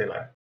quality that they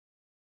like.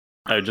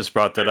 I just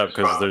brought that up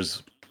because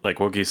there's, like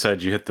Wookie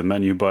said, you hit the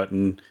menu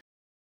button,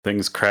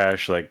 things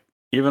crash. Like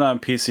even on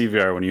PC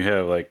VR, when you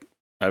have like,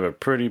 I have a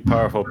pretty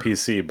powerful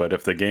PC, but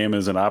if the game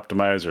isn't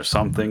optimized or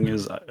something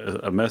is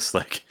amiss,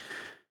 like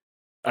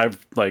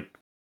I've like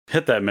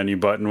hit that menu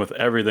button with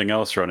everything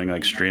else running,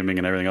 like streaming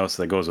and everything else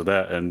that goes with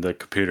that, and the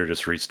computer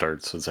just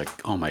restarts. It's like,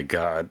 oh my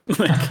god.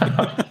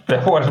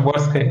 That was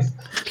worst case.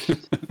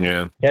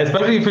 Yeah,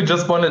 especially if you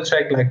just want to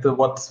check like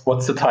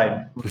what's the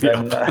time.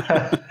 Then,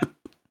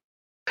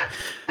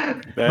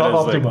 That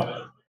Not is like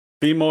optimal.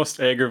 the most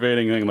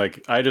aggravating thing.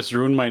 Like, I just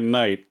ruined my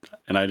night,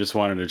 and I just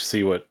wanted to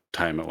see what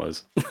time it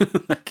was.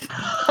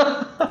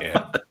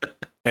 Yeah.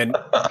 And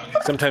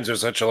sometimes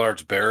there's such a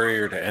large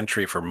barrier to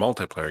entry for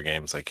multiplayer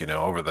games. Like,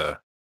 over the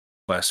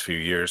last few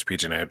years,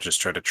 PJ and I have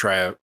just tried to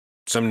try out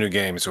some new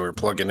games. So we're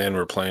plugging in,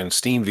 we're playing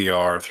Steam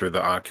VR through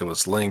the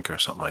Oculus Link or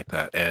something like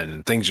that.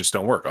 And things just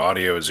don't work.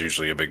 Audio is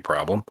usually a big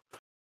problem.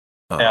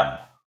 Yeah.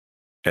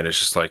 And it's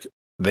just like,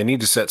 they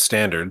need to set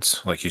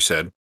standards. Like you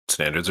said,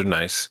 standards are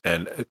nice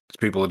and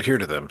people adhere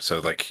to them. So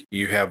like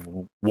you have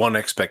one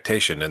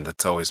expectation and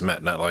that's always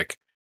met. Not like,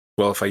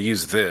 well, if I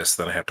use this,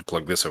 then I have to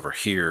plug this over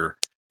here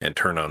and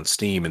turn on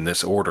Steam in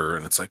this order.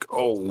 And it's like,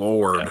 oh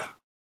Lord,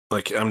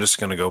 like I'm just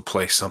going to go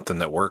play something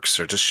that works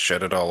or just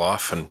shut it all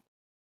off and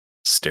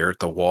stare at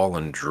the wall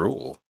and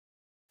drool.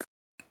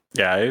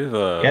 Yeah,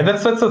 Yeah,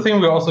 that's the thing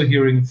we're also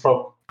hearing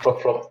from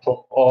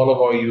all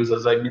of our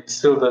users. I mean,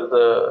 still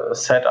the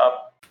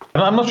setup.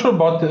 And I'm not sure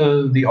about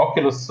the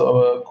Oculus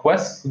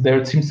Quest. There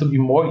it seems to be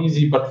more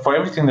easy, but for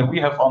everything that we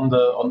have on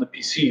the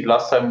PC,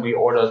 last time we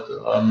ordered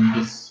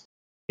this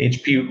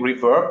HP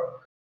Reverb,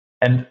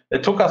 and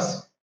it took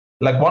us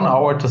like 1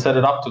 hour to set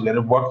it up to get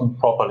it working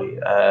properly.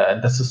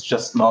 And this is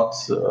just not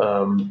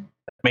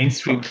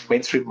mainstream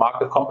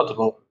market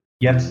compatible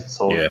yet.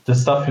 So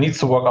this stuff needs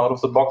to work out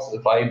of the box.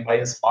 If I buy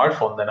a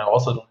smartphone, then I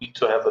also don't need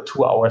to have a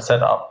 2-hour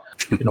setup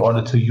in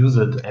order to use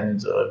it.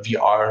 And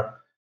VR,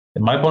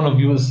 in my point of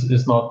view,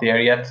 is not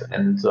there yet.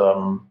 And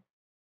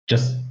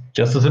just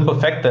the simple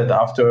fact that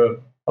after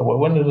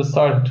when did it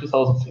start?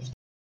 2015,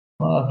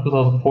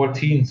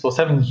 2014. So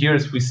 7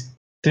 years, we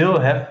still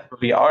have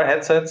VR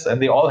headsets,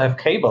 and they all have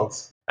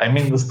cables. I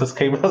mean, this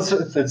cable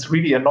it's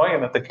really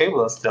annoying that the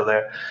cable is still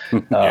there.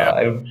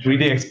 I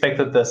really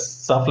expected that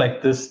stuff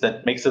like this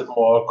that makes it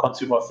more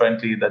consumer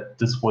friendly, that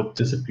this would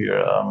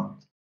disappear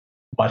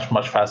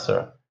much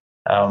faster.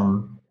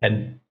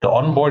 And the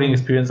onboarding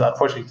experience,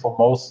 unfortunately, for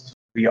most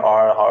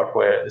VR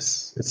hardware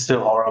is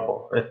still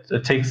horrible.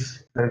 It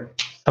takes a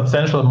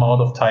substantial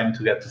amount of time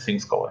to get the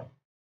things going.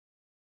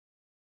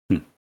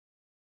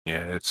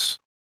 Yeah,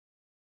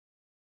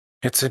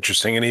 it's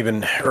interesting. And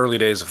even early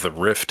days of the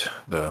Rift,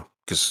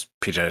 because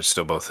PJ and I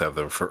still both have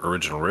the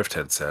original Rift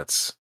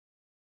headsets,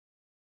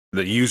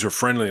 the user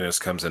friendliness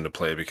comes into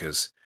play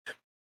because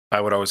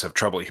I would always have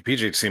trouble.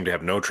 PJ seemed to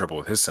have no trouble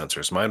with his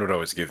sensors. Mine would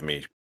always give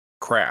me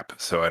crap.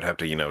 So I'd have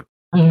to,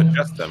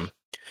 adjust them.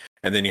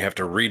 And then you have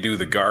to redo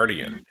the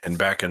Guardian. And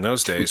back in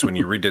those days, when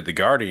you redid the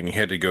Guardian, you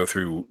had to go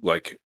through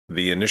like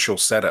the initial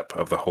setup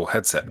of the whole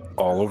headset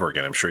all over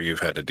again. I'm sure you've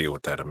had to deal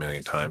with that a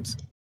million times.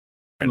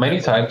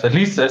 Many times, at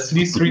least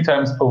 3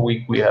 times per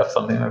week, we have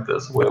something like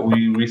this where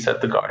we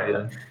reset the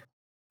Guardian.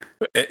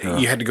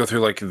 You had to go through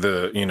like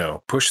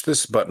the, push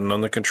this button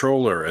on the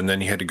controller, and then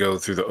you had to go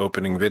through the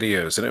opening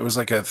videos. And it was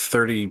like a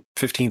 30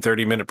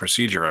 minute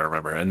procedure, I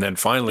remember. And then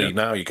finally,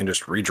 now you can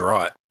just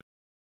redraw it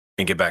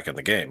and get back in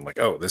the game. Like,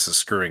 oh, this is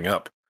screwing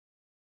up.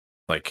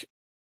 Like,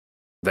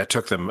 that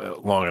took them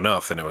long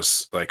enough. And it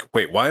was like,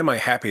 wait, why am I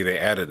happy they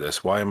added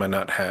this? Why am I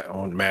not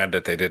mad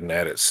that they didn't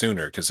add it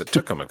sooner? Because it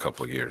took them a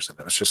couple of years. And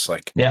it was just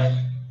like, we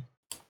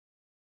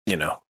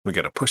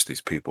got to push these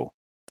people,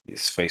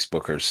 these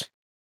Facebookers.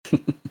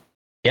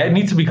 Yeah, it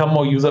needs to become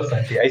more user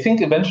friendly. I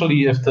think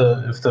eventually, if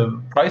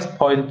the price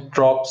point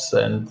drops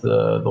and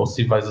those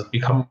devices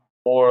become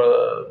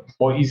more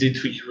easy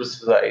to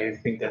use, I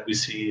think that we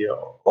see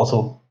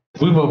also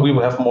we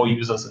will have more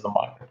users in the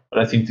market. But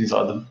I think these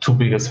are the two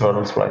biggest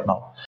hurdles right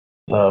now: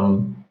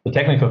 the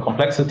technical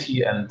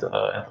complexity and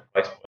the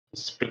price point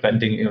is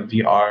preventing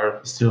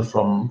VR still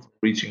from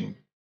reaching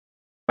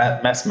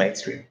mass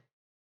mainstream.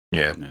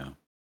 Yeah.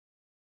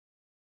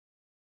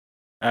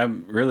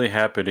 I'm really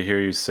happy to hear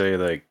you say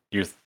like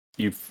you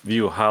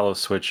view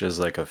Holoswitch as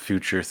like a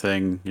future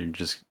thing. You're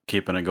just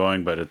keeping it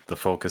going, but the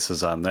focus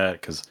is on that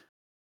because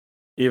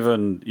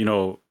even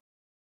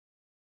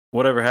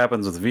whatever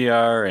happens with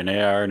VR and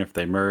AR, and if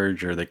they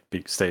merge or they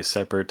stay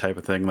separate type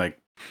of thing, like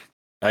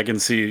I can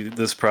see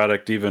this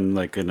product even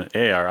like in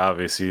AR,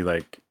 obviously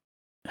like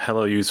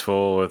hella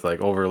useful with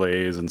like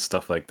overlays and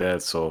stuff like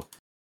that. So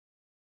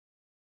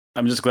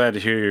I'm just glad to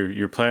hear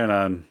you're planning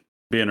on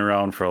being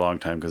around for a long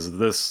time because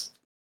this.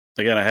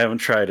 Again, I haven't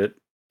tried it.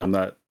 I'm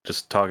not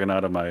just talking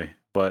out of my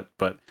butt,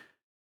 but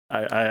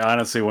I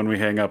honestly, when we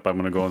hang up, I'm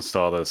going to go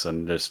install this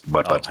and just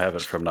I'll have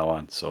it from now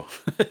on. So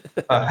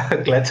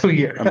glad to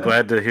hear. I'm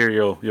glad to hear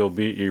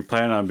you're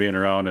planning on being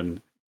around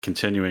and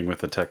continuing with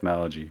the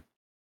technology.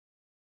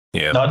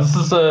 Yeah. Now, this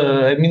is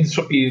it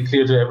should be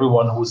clear to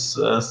everyone who's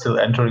still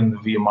entering the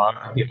VR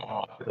market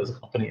as a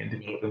company and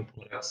developing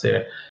products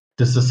there.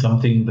 This is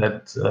something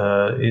that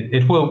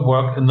it will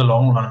work in the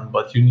long run,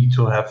 but you need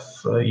to have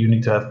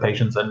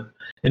patience. And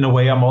in a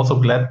way, I'm also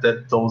glad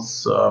that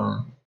those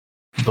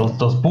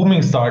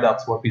booming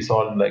startups, what we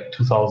saw in like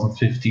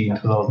 2015,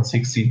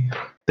 2016,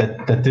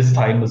 that this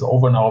time is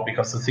over now,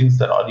 because the things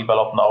that are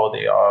developed now,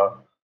 they are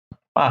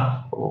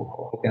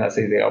how can I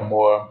say, they are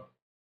more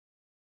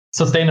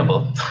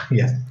sustainable.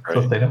 Yes, right.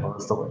 Sustainable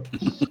is the word.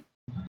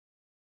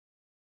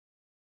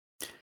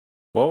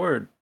 Well,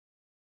 we're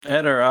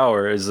at our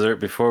hour,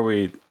 before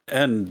we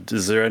end,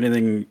 is there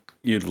anything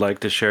you'd like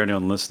to share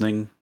anyone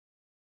listening?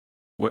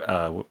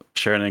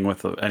 Sharing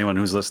with anyone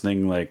who's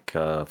listening, like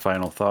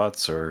final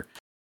thoughts or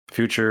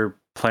future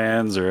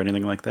plans or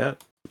anything like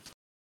that?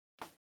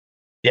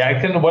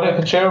 Yeah, what I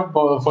can share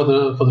for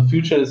the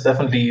future is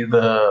definitely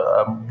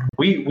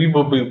we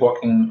will be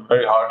working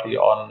very hardly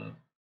on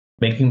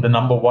making the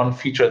number one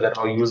feature that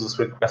our users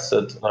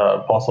requested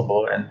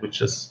possible, and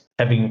which is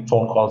having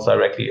phone calls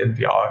directly in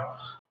VR.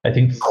 I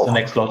think this is the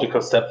next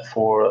logical step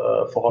for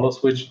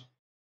Holoswitch.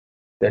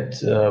 That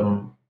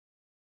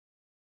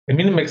I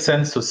mean, it makes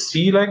sense to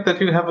see like that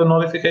you have a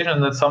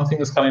notification that something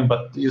is coming,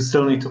 but you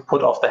still need to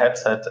put off the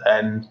headset,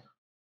 and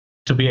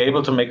to be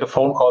able to make a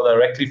phone call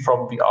directly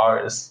from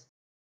VR is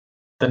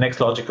the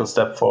next logical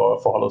step for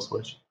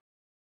Holoswitch.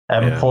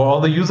 For all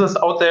the users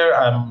out there,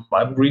 I'm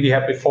really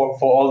happy for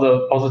all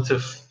the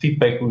positive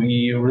feedback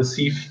we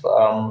receive.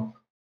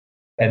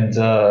 And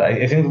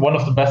I think one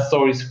of the best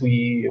stories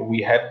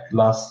we had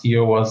last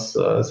year was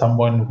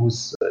someone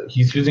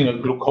he's using a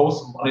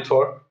glucose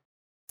monitor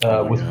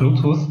with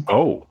Bluetooth.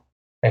 Oh.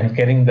 And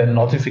getting the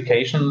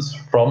notifications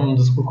from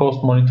this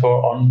glucose monitor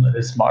on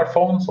his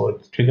smartphone, so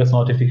it triggers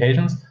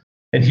notifications.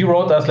 And he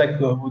wrote us like,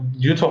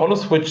 due to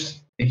Holoswitch,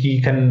 he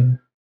can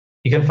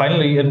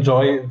finally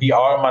enjoy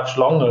VR much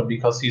longer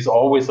because he's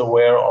always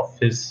aware of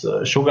his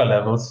sugar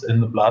levels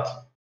in the blood.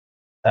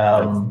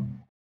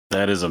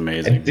 That is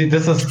amazing. And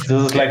this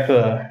is like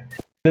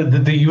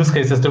the use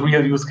cases, the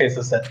real use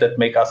cases that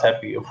make us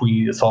happy if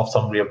we solve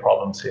some real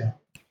problems here.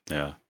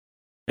 Yeah,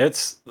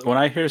 it's when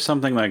I hear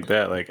something like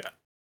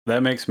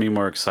that makes me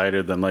more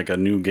excited than like a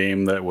new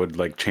game that would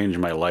like change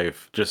my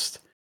life. Just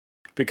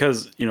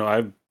because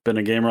I've been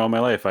a gamer all my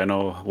life, I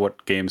know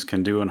what games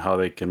can do and how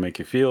they can make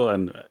you feel.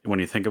 And when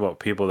you think about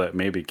people that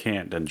maybe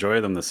can't enjoy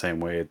them the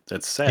same way,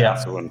 it's sad. Yeah.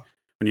 So when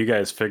you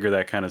guys figure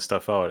that kind of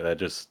stuff out, I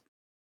just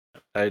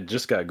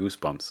got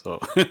goosebumps. So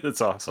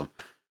it's awesome.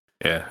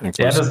 Yeah,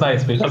 that's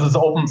nice because it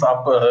opens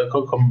up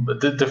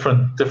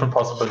different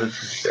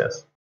possibilities.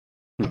 Yes.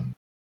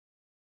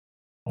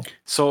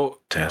 So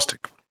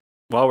fantastic.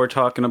 While we're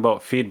talking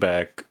about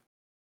feedback,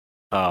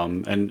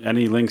 and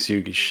any links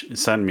you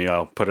send me,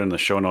 I'll put in the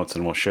show notes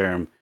and we'll share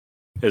them.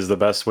 Is the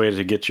best way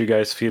to get you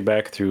guys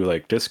feedback through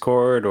like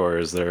Discord, or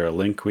is there a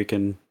link we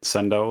can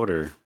send out?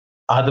 Or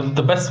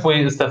the best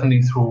way is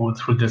definitely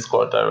through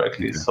Discord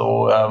directly. Okay.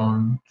 So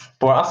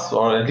for us,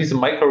 or at least in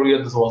my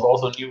career, this was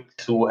also new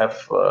to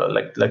have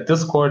like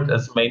Discord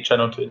as a main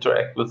channel to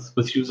interact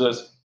with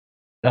users.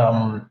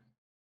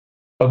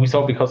 But we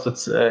saw because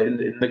it's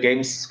in the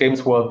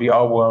games world,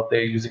 VR world,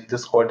 they're using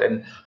Discord,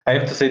 and I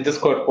have to say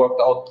Discord worked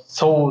out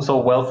so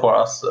well for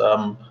us.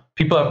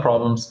 People have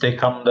problems, they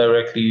come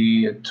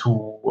directly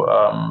to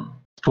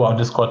our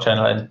Discord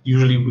channel, and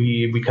usually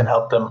we can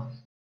help them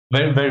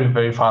very, very,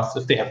 very fast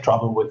if they have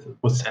trouble with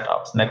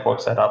setups, network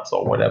setups,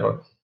 or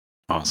whatever.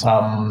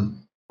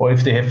 Awesome. Or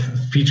if they have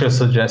feature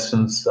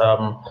suggestions.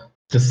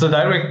 This is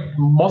the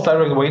most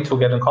direct way to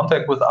get in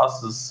contact with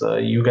us. Is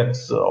you get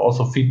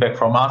also feedback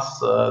from us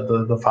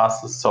the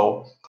fastest.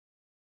 So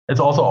it's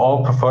also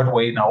our preferred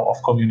way now of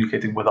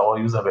communicating with our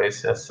user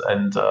base. Yes,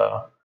 and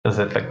as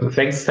I said, like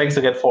thanks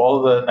again for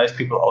all the nice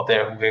people out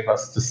there who gave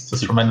us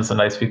this tremendous and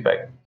nice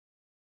feedback.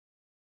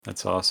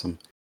 That's awesome.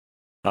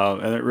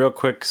 And real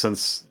quick,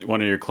 since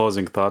one of your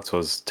closing thoughts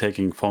was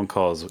taking phone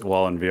calls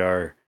while in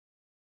VR,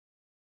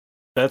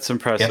 that's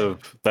impressive.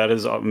 Yeah. That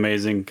is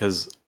amazing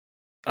because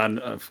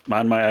on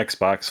my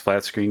Xbox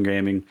flat screen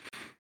gaming,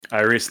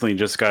 I recently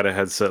just got a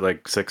headset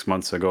like 6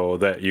 months ago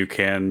that you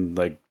can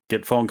like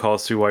get phone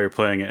calls through while you're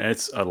playing, and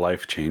it's a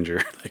life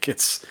changer. Like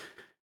it's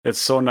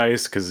so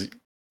nice because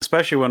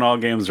especially when all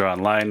games are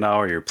online now,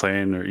 or you're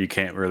playing, or you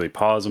can't really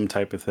pause them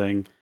type of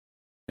thing.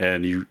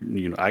 And you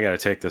know, I got to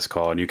take this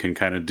call, and you can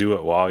kind of do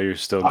it while you're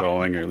still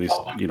going, or at least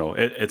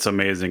it's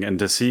amazing. And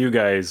to see you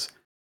guys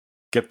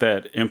get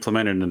that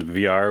implemented into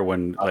VR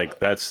when like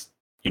that's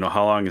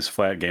how long has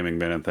flat gaming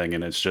been a thing,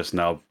 and it's just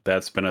now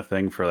that's been a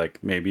thing for like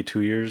maybe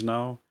 2 years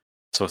now.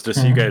 So to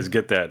see you guys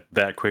get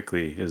that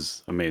quickly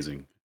is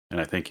amazing,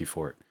 and I thank you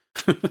for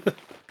it.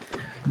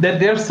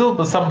 There's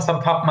still some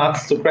tough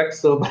nuts to crack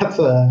still, but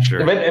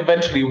sure.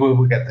 Eventually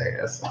we'll get there.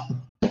 Yes.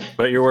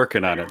 But you're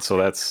working on it, so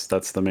that's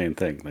the main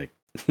thing. Like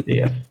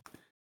yeah.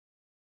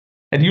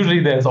 And usually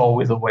there's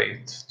always a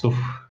way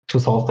to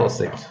solve those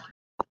things.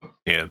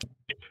 Yeah.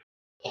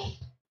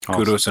 Awesome.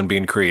 Kudos on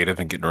being creative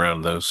and getting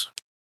around those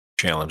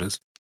challenges.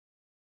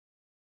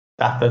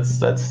 That's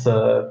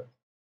the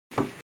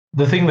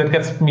thing that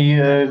gets me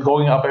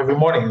going up every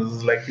morning.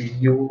 Is like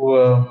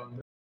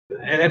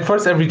at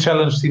first every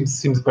challenge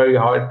seems very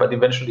hard, but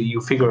eventually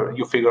you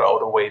figure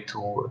out a way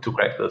to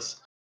crack this.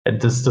 And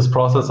this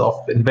process of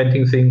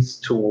inventing things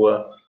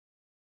to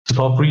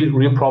solve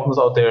real problems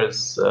out there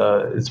is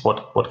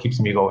what keeps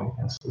me going.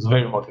 It's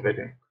very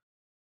motivating.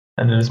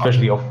 And then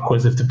especially, of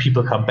course, if the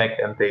people come back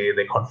and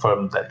they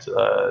confirm that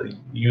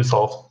you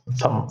solved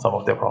some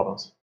of their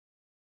problems.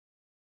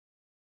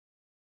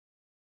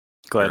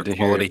 Glad to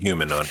hear. Quality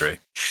human, Andre.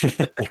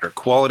 You're a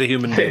quality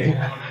human being.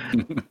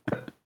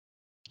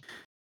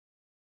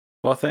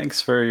 Well,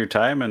 thanks for your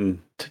time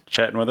and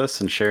chatting with us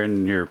and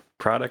sharing your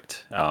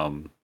product.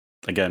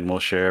 Again, we'll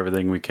share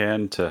everything we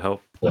can to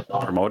help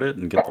promote it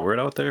and get the word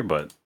out there.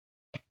 But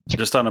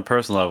just on a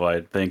personal level,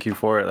 I thank you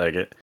for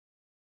it.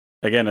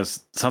 Again,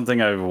 it's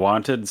something I've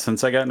wanted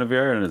since I got into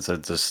VR, and it's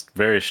just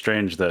very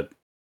strange that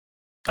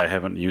I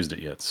haven't used it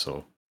yet.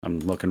 So I'm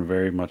looking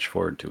very much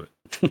forward to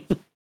it.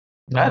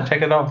 Yeah,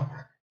 check it out.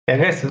 Yeah,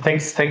 guys,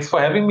 thanks for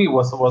having me.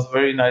 Was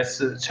very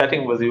nice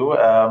chatting with you.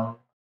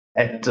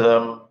 And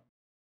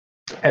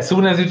as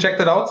soon as you checked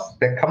it out,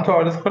 then come to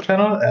our Discord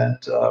channel, and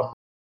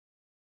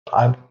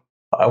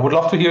I would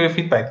love to hear your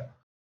feedback.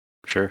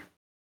 Sure,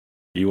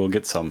 you will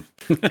get some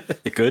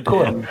good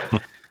Cool. and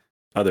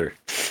other.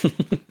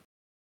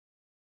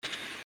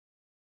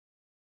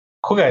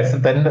 Cool, guys.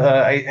 Then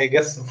I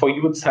guess for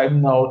you it's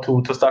time now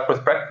to start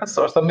with breakfast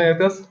or something like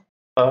this.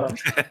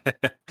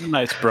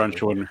 Nice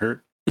brunch wouldn't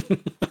hurt.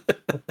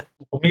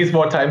 For me, it's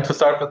more time to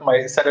start with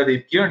my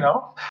Saturday beer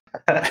now.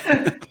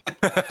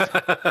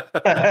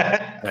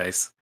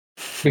 Nice.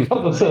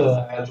 Because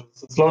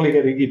it's slowly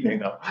getting evening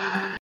now.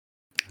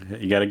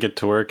 You got to get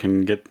to work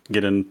and get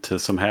into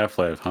some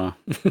Half-Life, huh?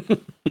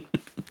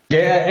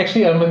 Yeah,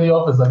 actually, I'm in the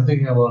office. I'm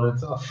thinking about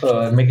it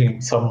of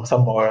making some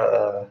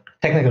more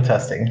technical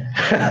testing,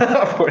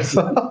 of course.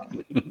 All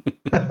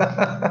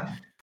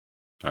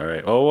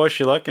right. Well, wish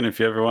you luck, and if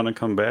you ever want to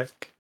come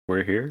back,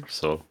 we're here.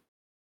 So,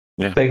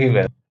 Thank you,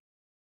 guys.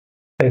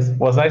 Thanks. It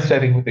was nice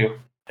chatting with you.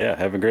 yeah,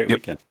 have a great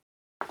weekend.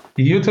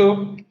 You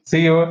too.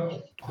 See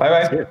you.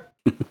 Bye See ya.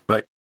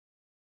 Bye.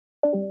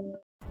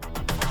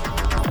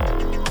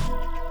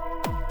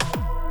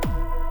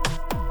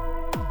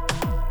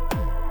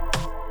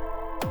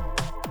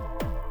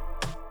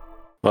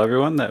 Well,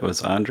 everyone, that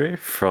was André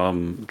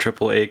from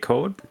AAA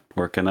Code,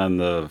 working on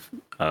the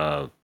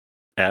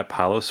app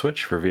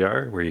Holoswitch for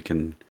VR, where you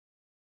can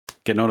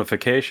get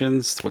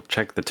notifications,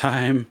 check the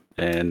time,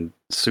 and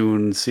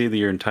soon see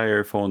your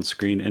entire phone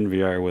screen in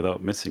VR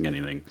without missing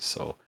anything.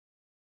 So,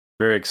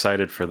 very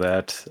excited for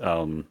that.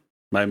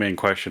 My main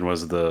question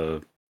was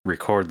the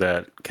record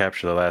that,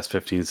 capture the last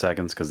 15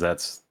 seconds, because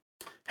that's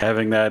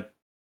having that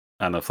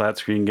on a flat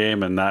screen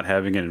game and not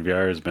having it in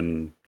VR has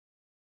been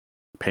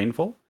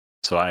painful.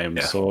 So I am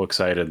so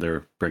excited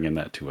they're bringing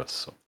that to us.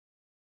 So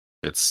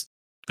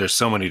there's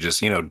so many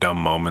just, dumb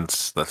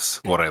moments.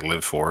 That's what I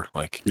live for.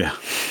 Like,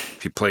 if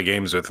you play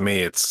games with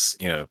me, it's,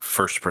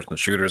 first person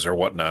shooters or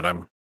whatnot.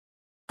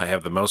 I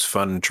have the most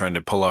fun trying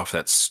to pull off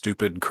that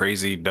stupid,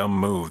 crazy, dumb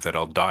move that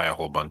I'll die a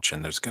whole bunch.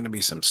 And there's going to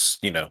be some,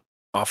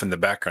 off in the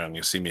background,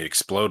 you'll see me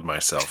explode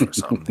myself or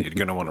something. You're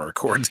going to want to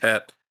record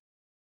that,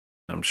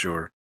 I'm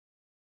sure.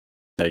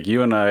 Like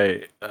you and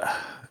I,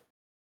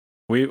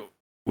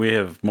 we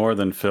have more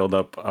than filled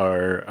up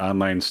our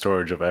online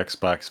storage of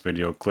Xbox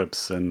video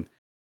clips, and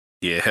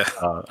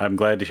I'm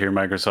glad to hear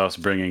Microsoft's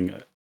bringing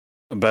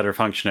a better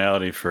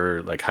functionality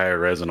for like higher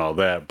res and all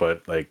that.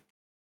 But like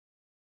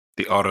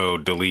the auto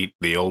delete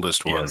the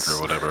oldest ones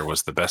or whatever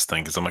was the best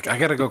thing, because I'm like, I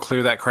gotta go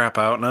clear that crap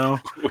out now.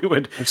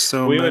 There's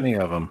so many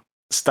of them.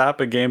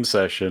 Stop a game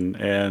session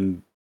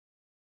and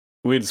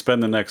we'd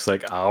spend the next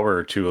like hour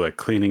or two like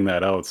cleaning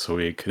that out so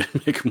we could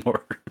make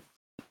more.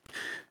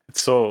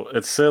 It's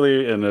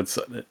silly and it's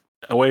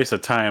a waste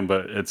of time,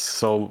 but it's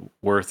so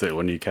worth it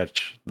when you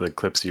catch the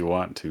clips you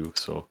want to.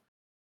 So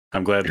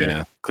I'm glad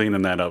they're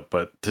cleaning that up.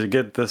 But to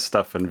get this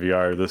stuff in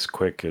VR this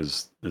quick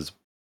is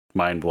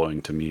mind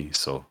blowing to me.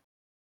 So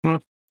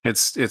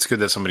it's good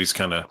that somebody's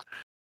kind of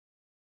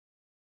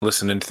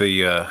listening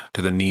to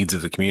the needs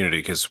of the community,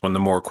 because when the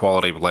more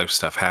quality of life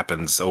stuff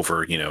happens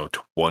over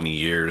 20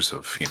 years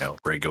of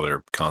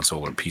regular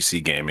console or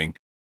PC gaming,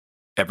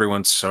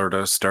 everyone sort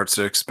of starts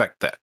to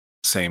expect that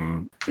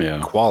same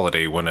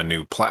quality when a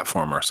new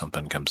platform or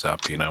something comes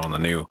up. When the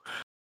new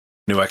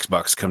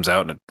Xbox comes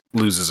out and it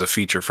loses a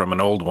feature from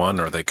an old one,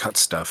 or they cut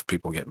stuff,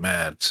 people get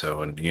mad.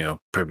 So, and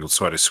people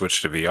sort of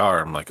switch to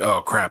VR. I'm like,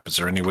 oh crap, is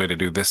there any way to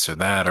do this or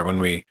that? Or when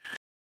we're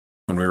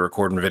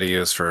recording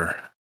videos for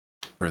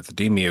the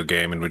Demio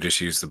game and we just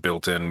use the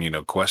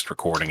built-in Quest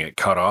recording, it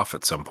cut off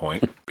at some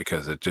point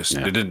because it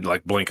didn't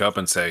like blink up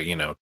and say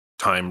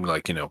time,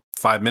 like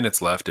 5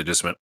 minutes left. It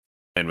just went,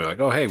 and we're like,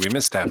 oh hey, we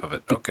missed half of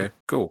it. Okay,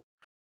 cool.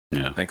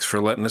 Yeah, thanks for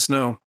letting us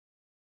know.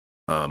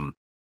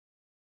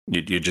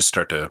 You just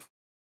start to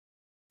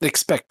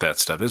expect that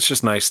stuff. It's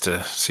just nice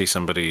to see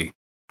somebody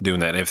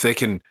doing that. And if they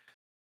can,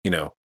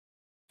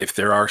 if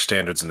there are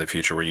standards in the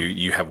future where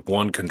you have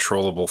one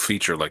controllable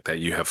feature like that,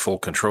 you have full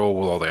control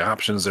with all the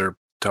options they're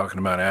talking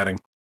about adding,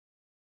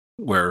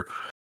 where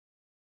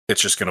it's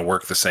just going to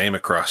work the same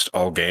across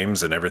all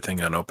games and everything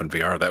on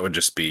OpenVR, that would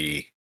just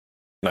be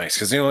nice,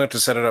 because you don't have to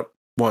set it up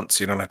once.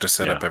 You don't have to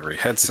set up every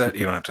headset.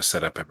 You don't have to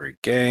set up every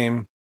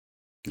game.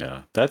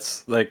 Yeah,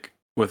 that's like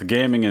with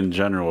gaming in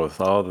general,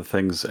 with all the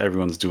things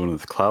everyone's doing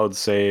with cloud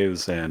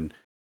saves and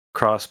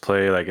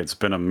crossplay, like it's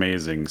been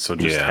amazing. So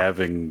just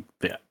having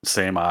the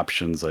same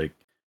options, like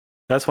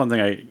that's one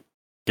thing I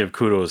give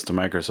kudos to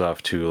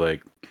Microsoft too.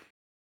 Like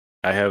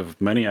I have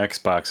many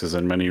Xboxes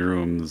in many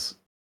rooms,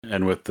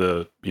 and with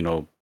the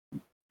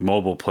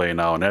mobile play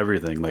now and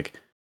everything, like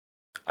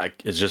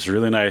it's just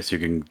really nice. You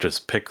can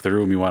just pick the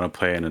room you want to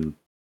play in and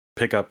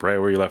pick up right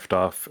where you left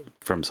off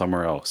from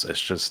somewhere else.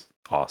 It's just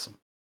awesome.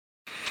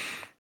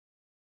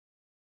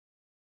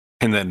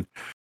 And then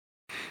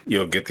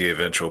you'll get the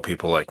eventual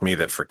people like me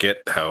that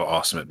forget how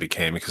awesome it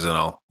became, because then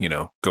I'll,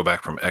 go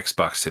back from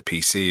Xbox to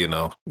PC,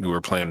 and we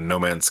were playing No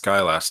Man's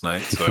Sky last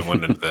night. So I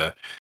went into the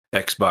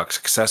Xbox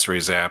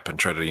accessories app and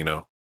tried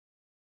to,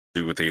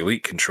 do with the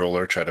Elite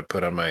controller, try to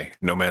put on my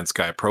No Man's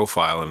Sky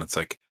profile. And it's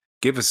like,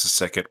 give us a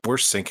second. We're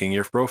syncing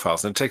your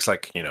profiles. And it takes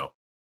like,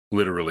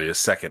 literally a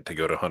second to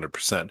go to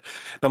 100%. And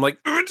I'm like,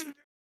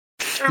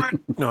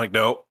 no, like,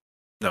 no,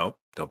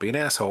 don't be an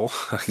asshole.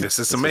 This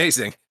is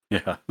amazing.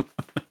 Yeah.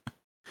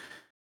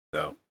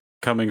 So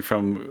coming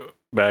from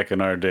back in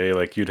our day,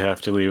 like you'd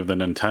have to leave the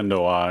Nintendo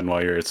on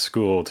while you're at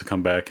school to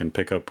come back and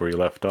pick up where you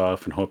left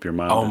off and hope your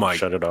mom didn't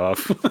shut it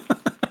off.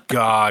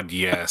 God,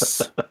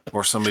 yes.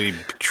 Or somebody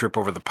trip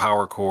over the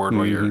power cord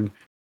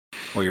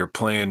while you're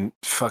playing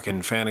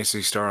fucking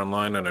Phantasy Star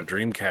Online on a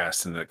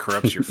Dreamcast, and it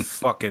corrupts your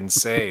fucking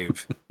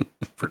save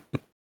for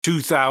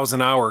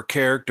 2,000 hour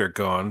character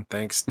gone.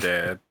 Thanks,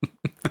 Dad.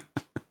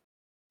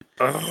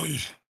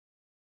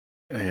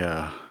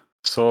 Yeah.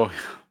 So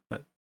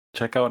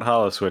check out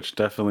Holoswitch.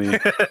 Definitely.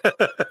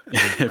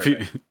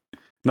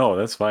 No,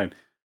 that's fine.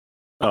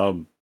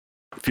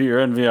 If you're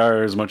in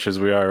VR as much as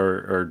we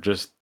are, or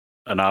just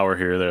an hour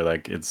here or there,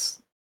 like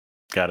it's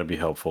got to be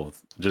helpful.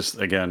 Just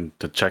again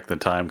to check the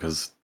time,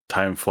 because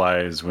time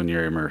flies when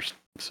you're immersed.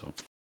 So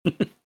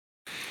I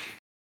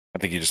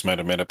think you just might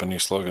have made up a new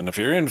slogan. If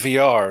you're in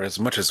VR as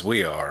much as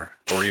we are,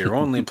 or you're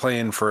only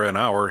playing for an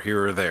hour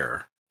here or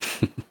there.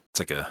 It's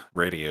like a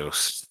radio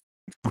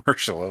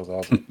commercial. That was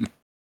awesome.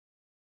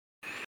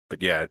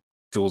 But yeah,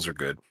 tools are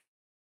good.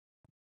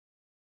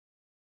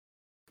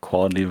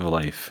 Quality of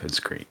life is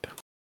great.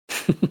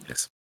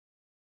 Yes.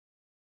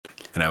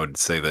 And I would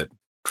say that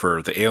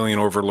for the alien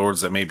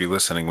overlords that may be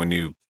listening, when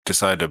you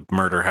decide to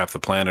murder half the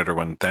planet, or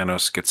when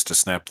Thanos gets to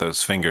snap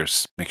those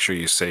fingers, make sure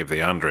you save the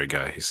André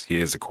guy. He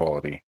is a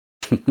quality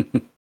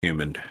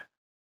human.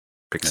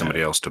 Pick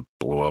somebody else to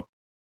blow up.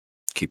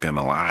 Keep him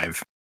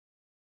alive.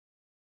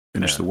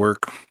 Finish the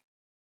work.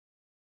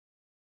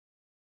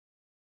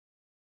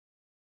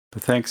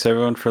 But thanks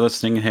everyone for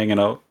listening and hanging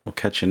out. We'll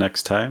catch you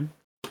next time.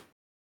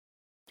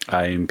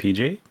 I am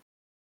PJ.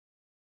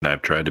 And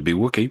I've tried to be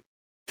Wookiee.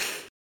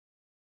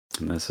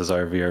 And this is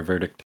our VR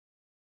verdict.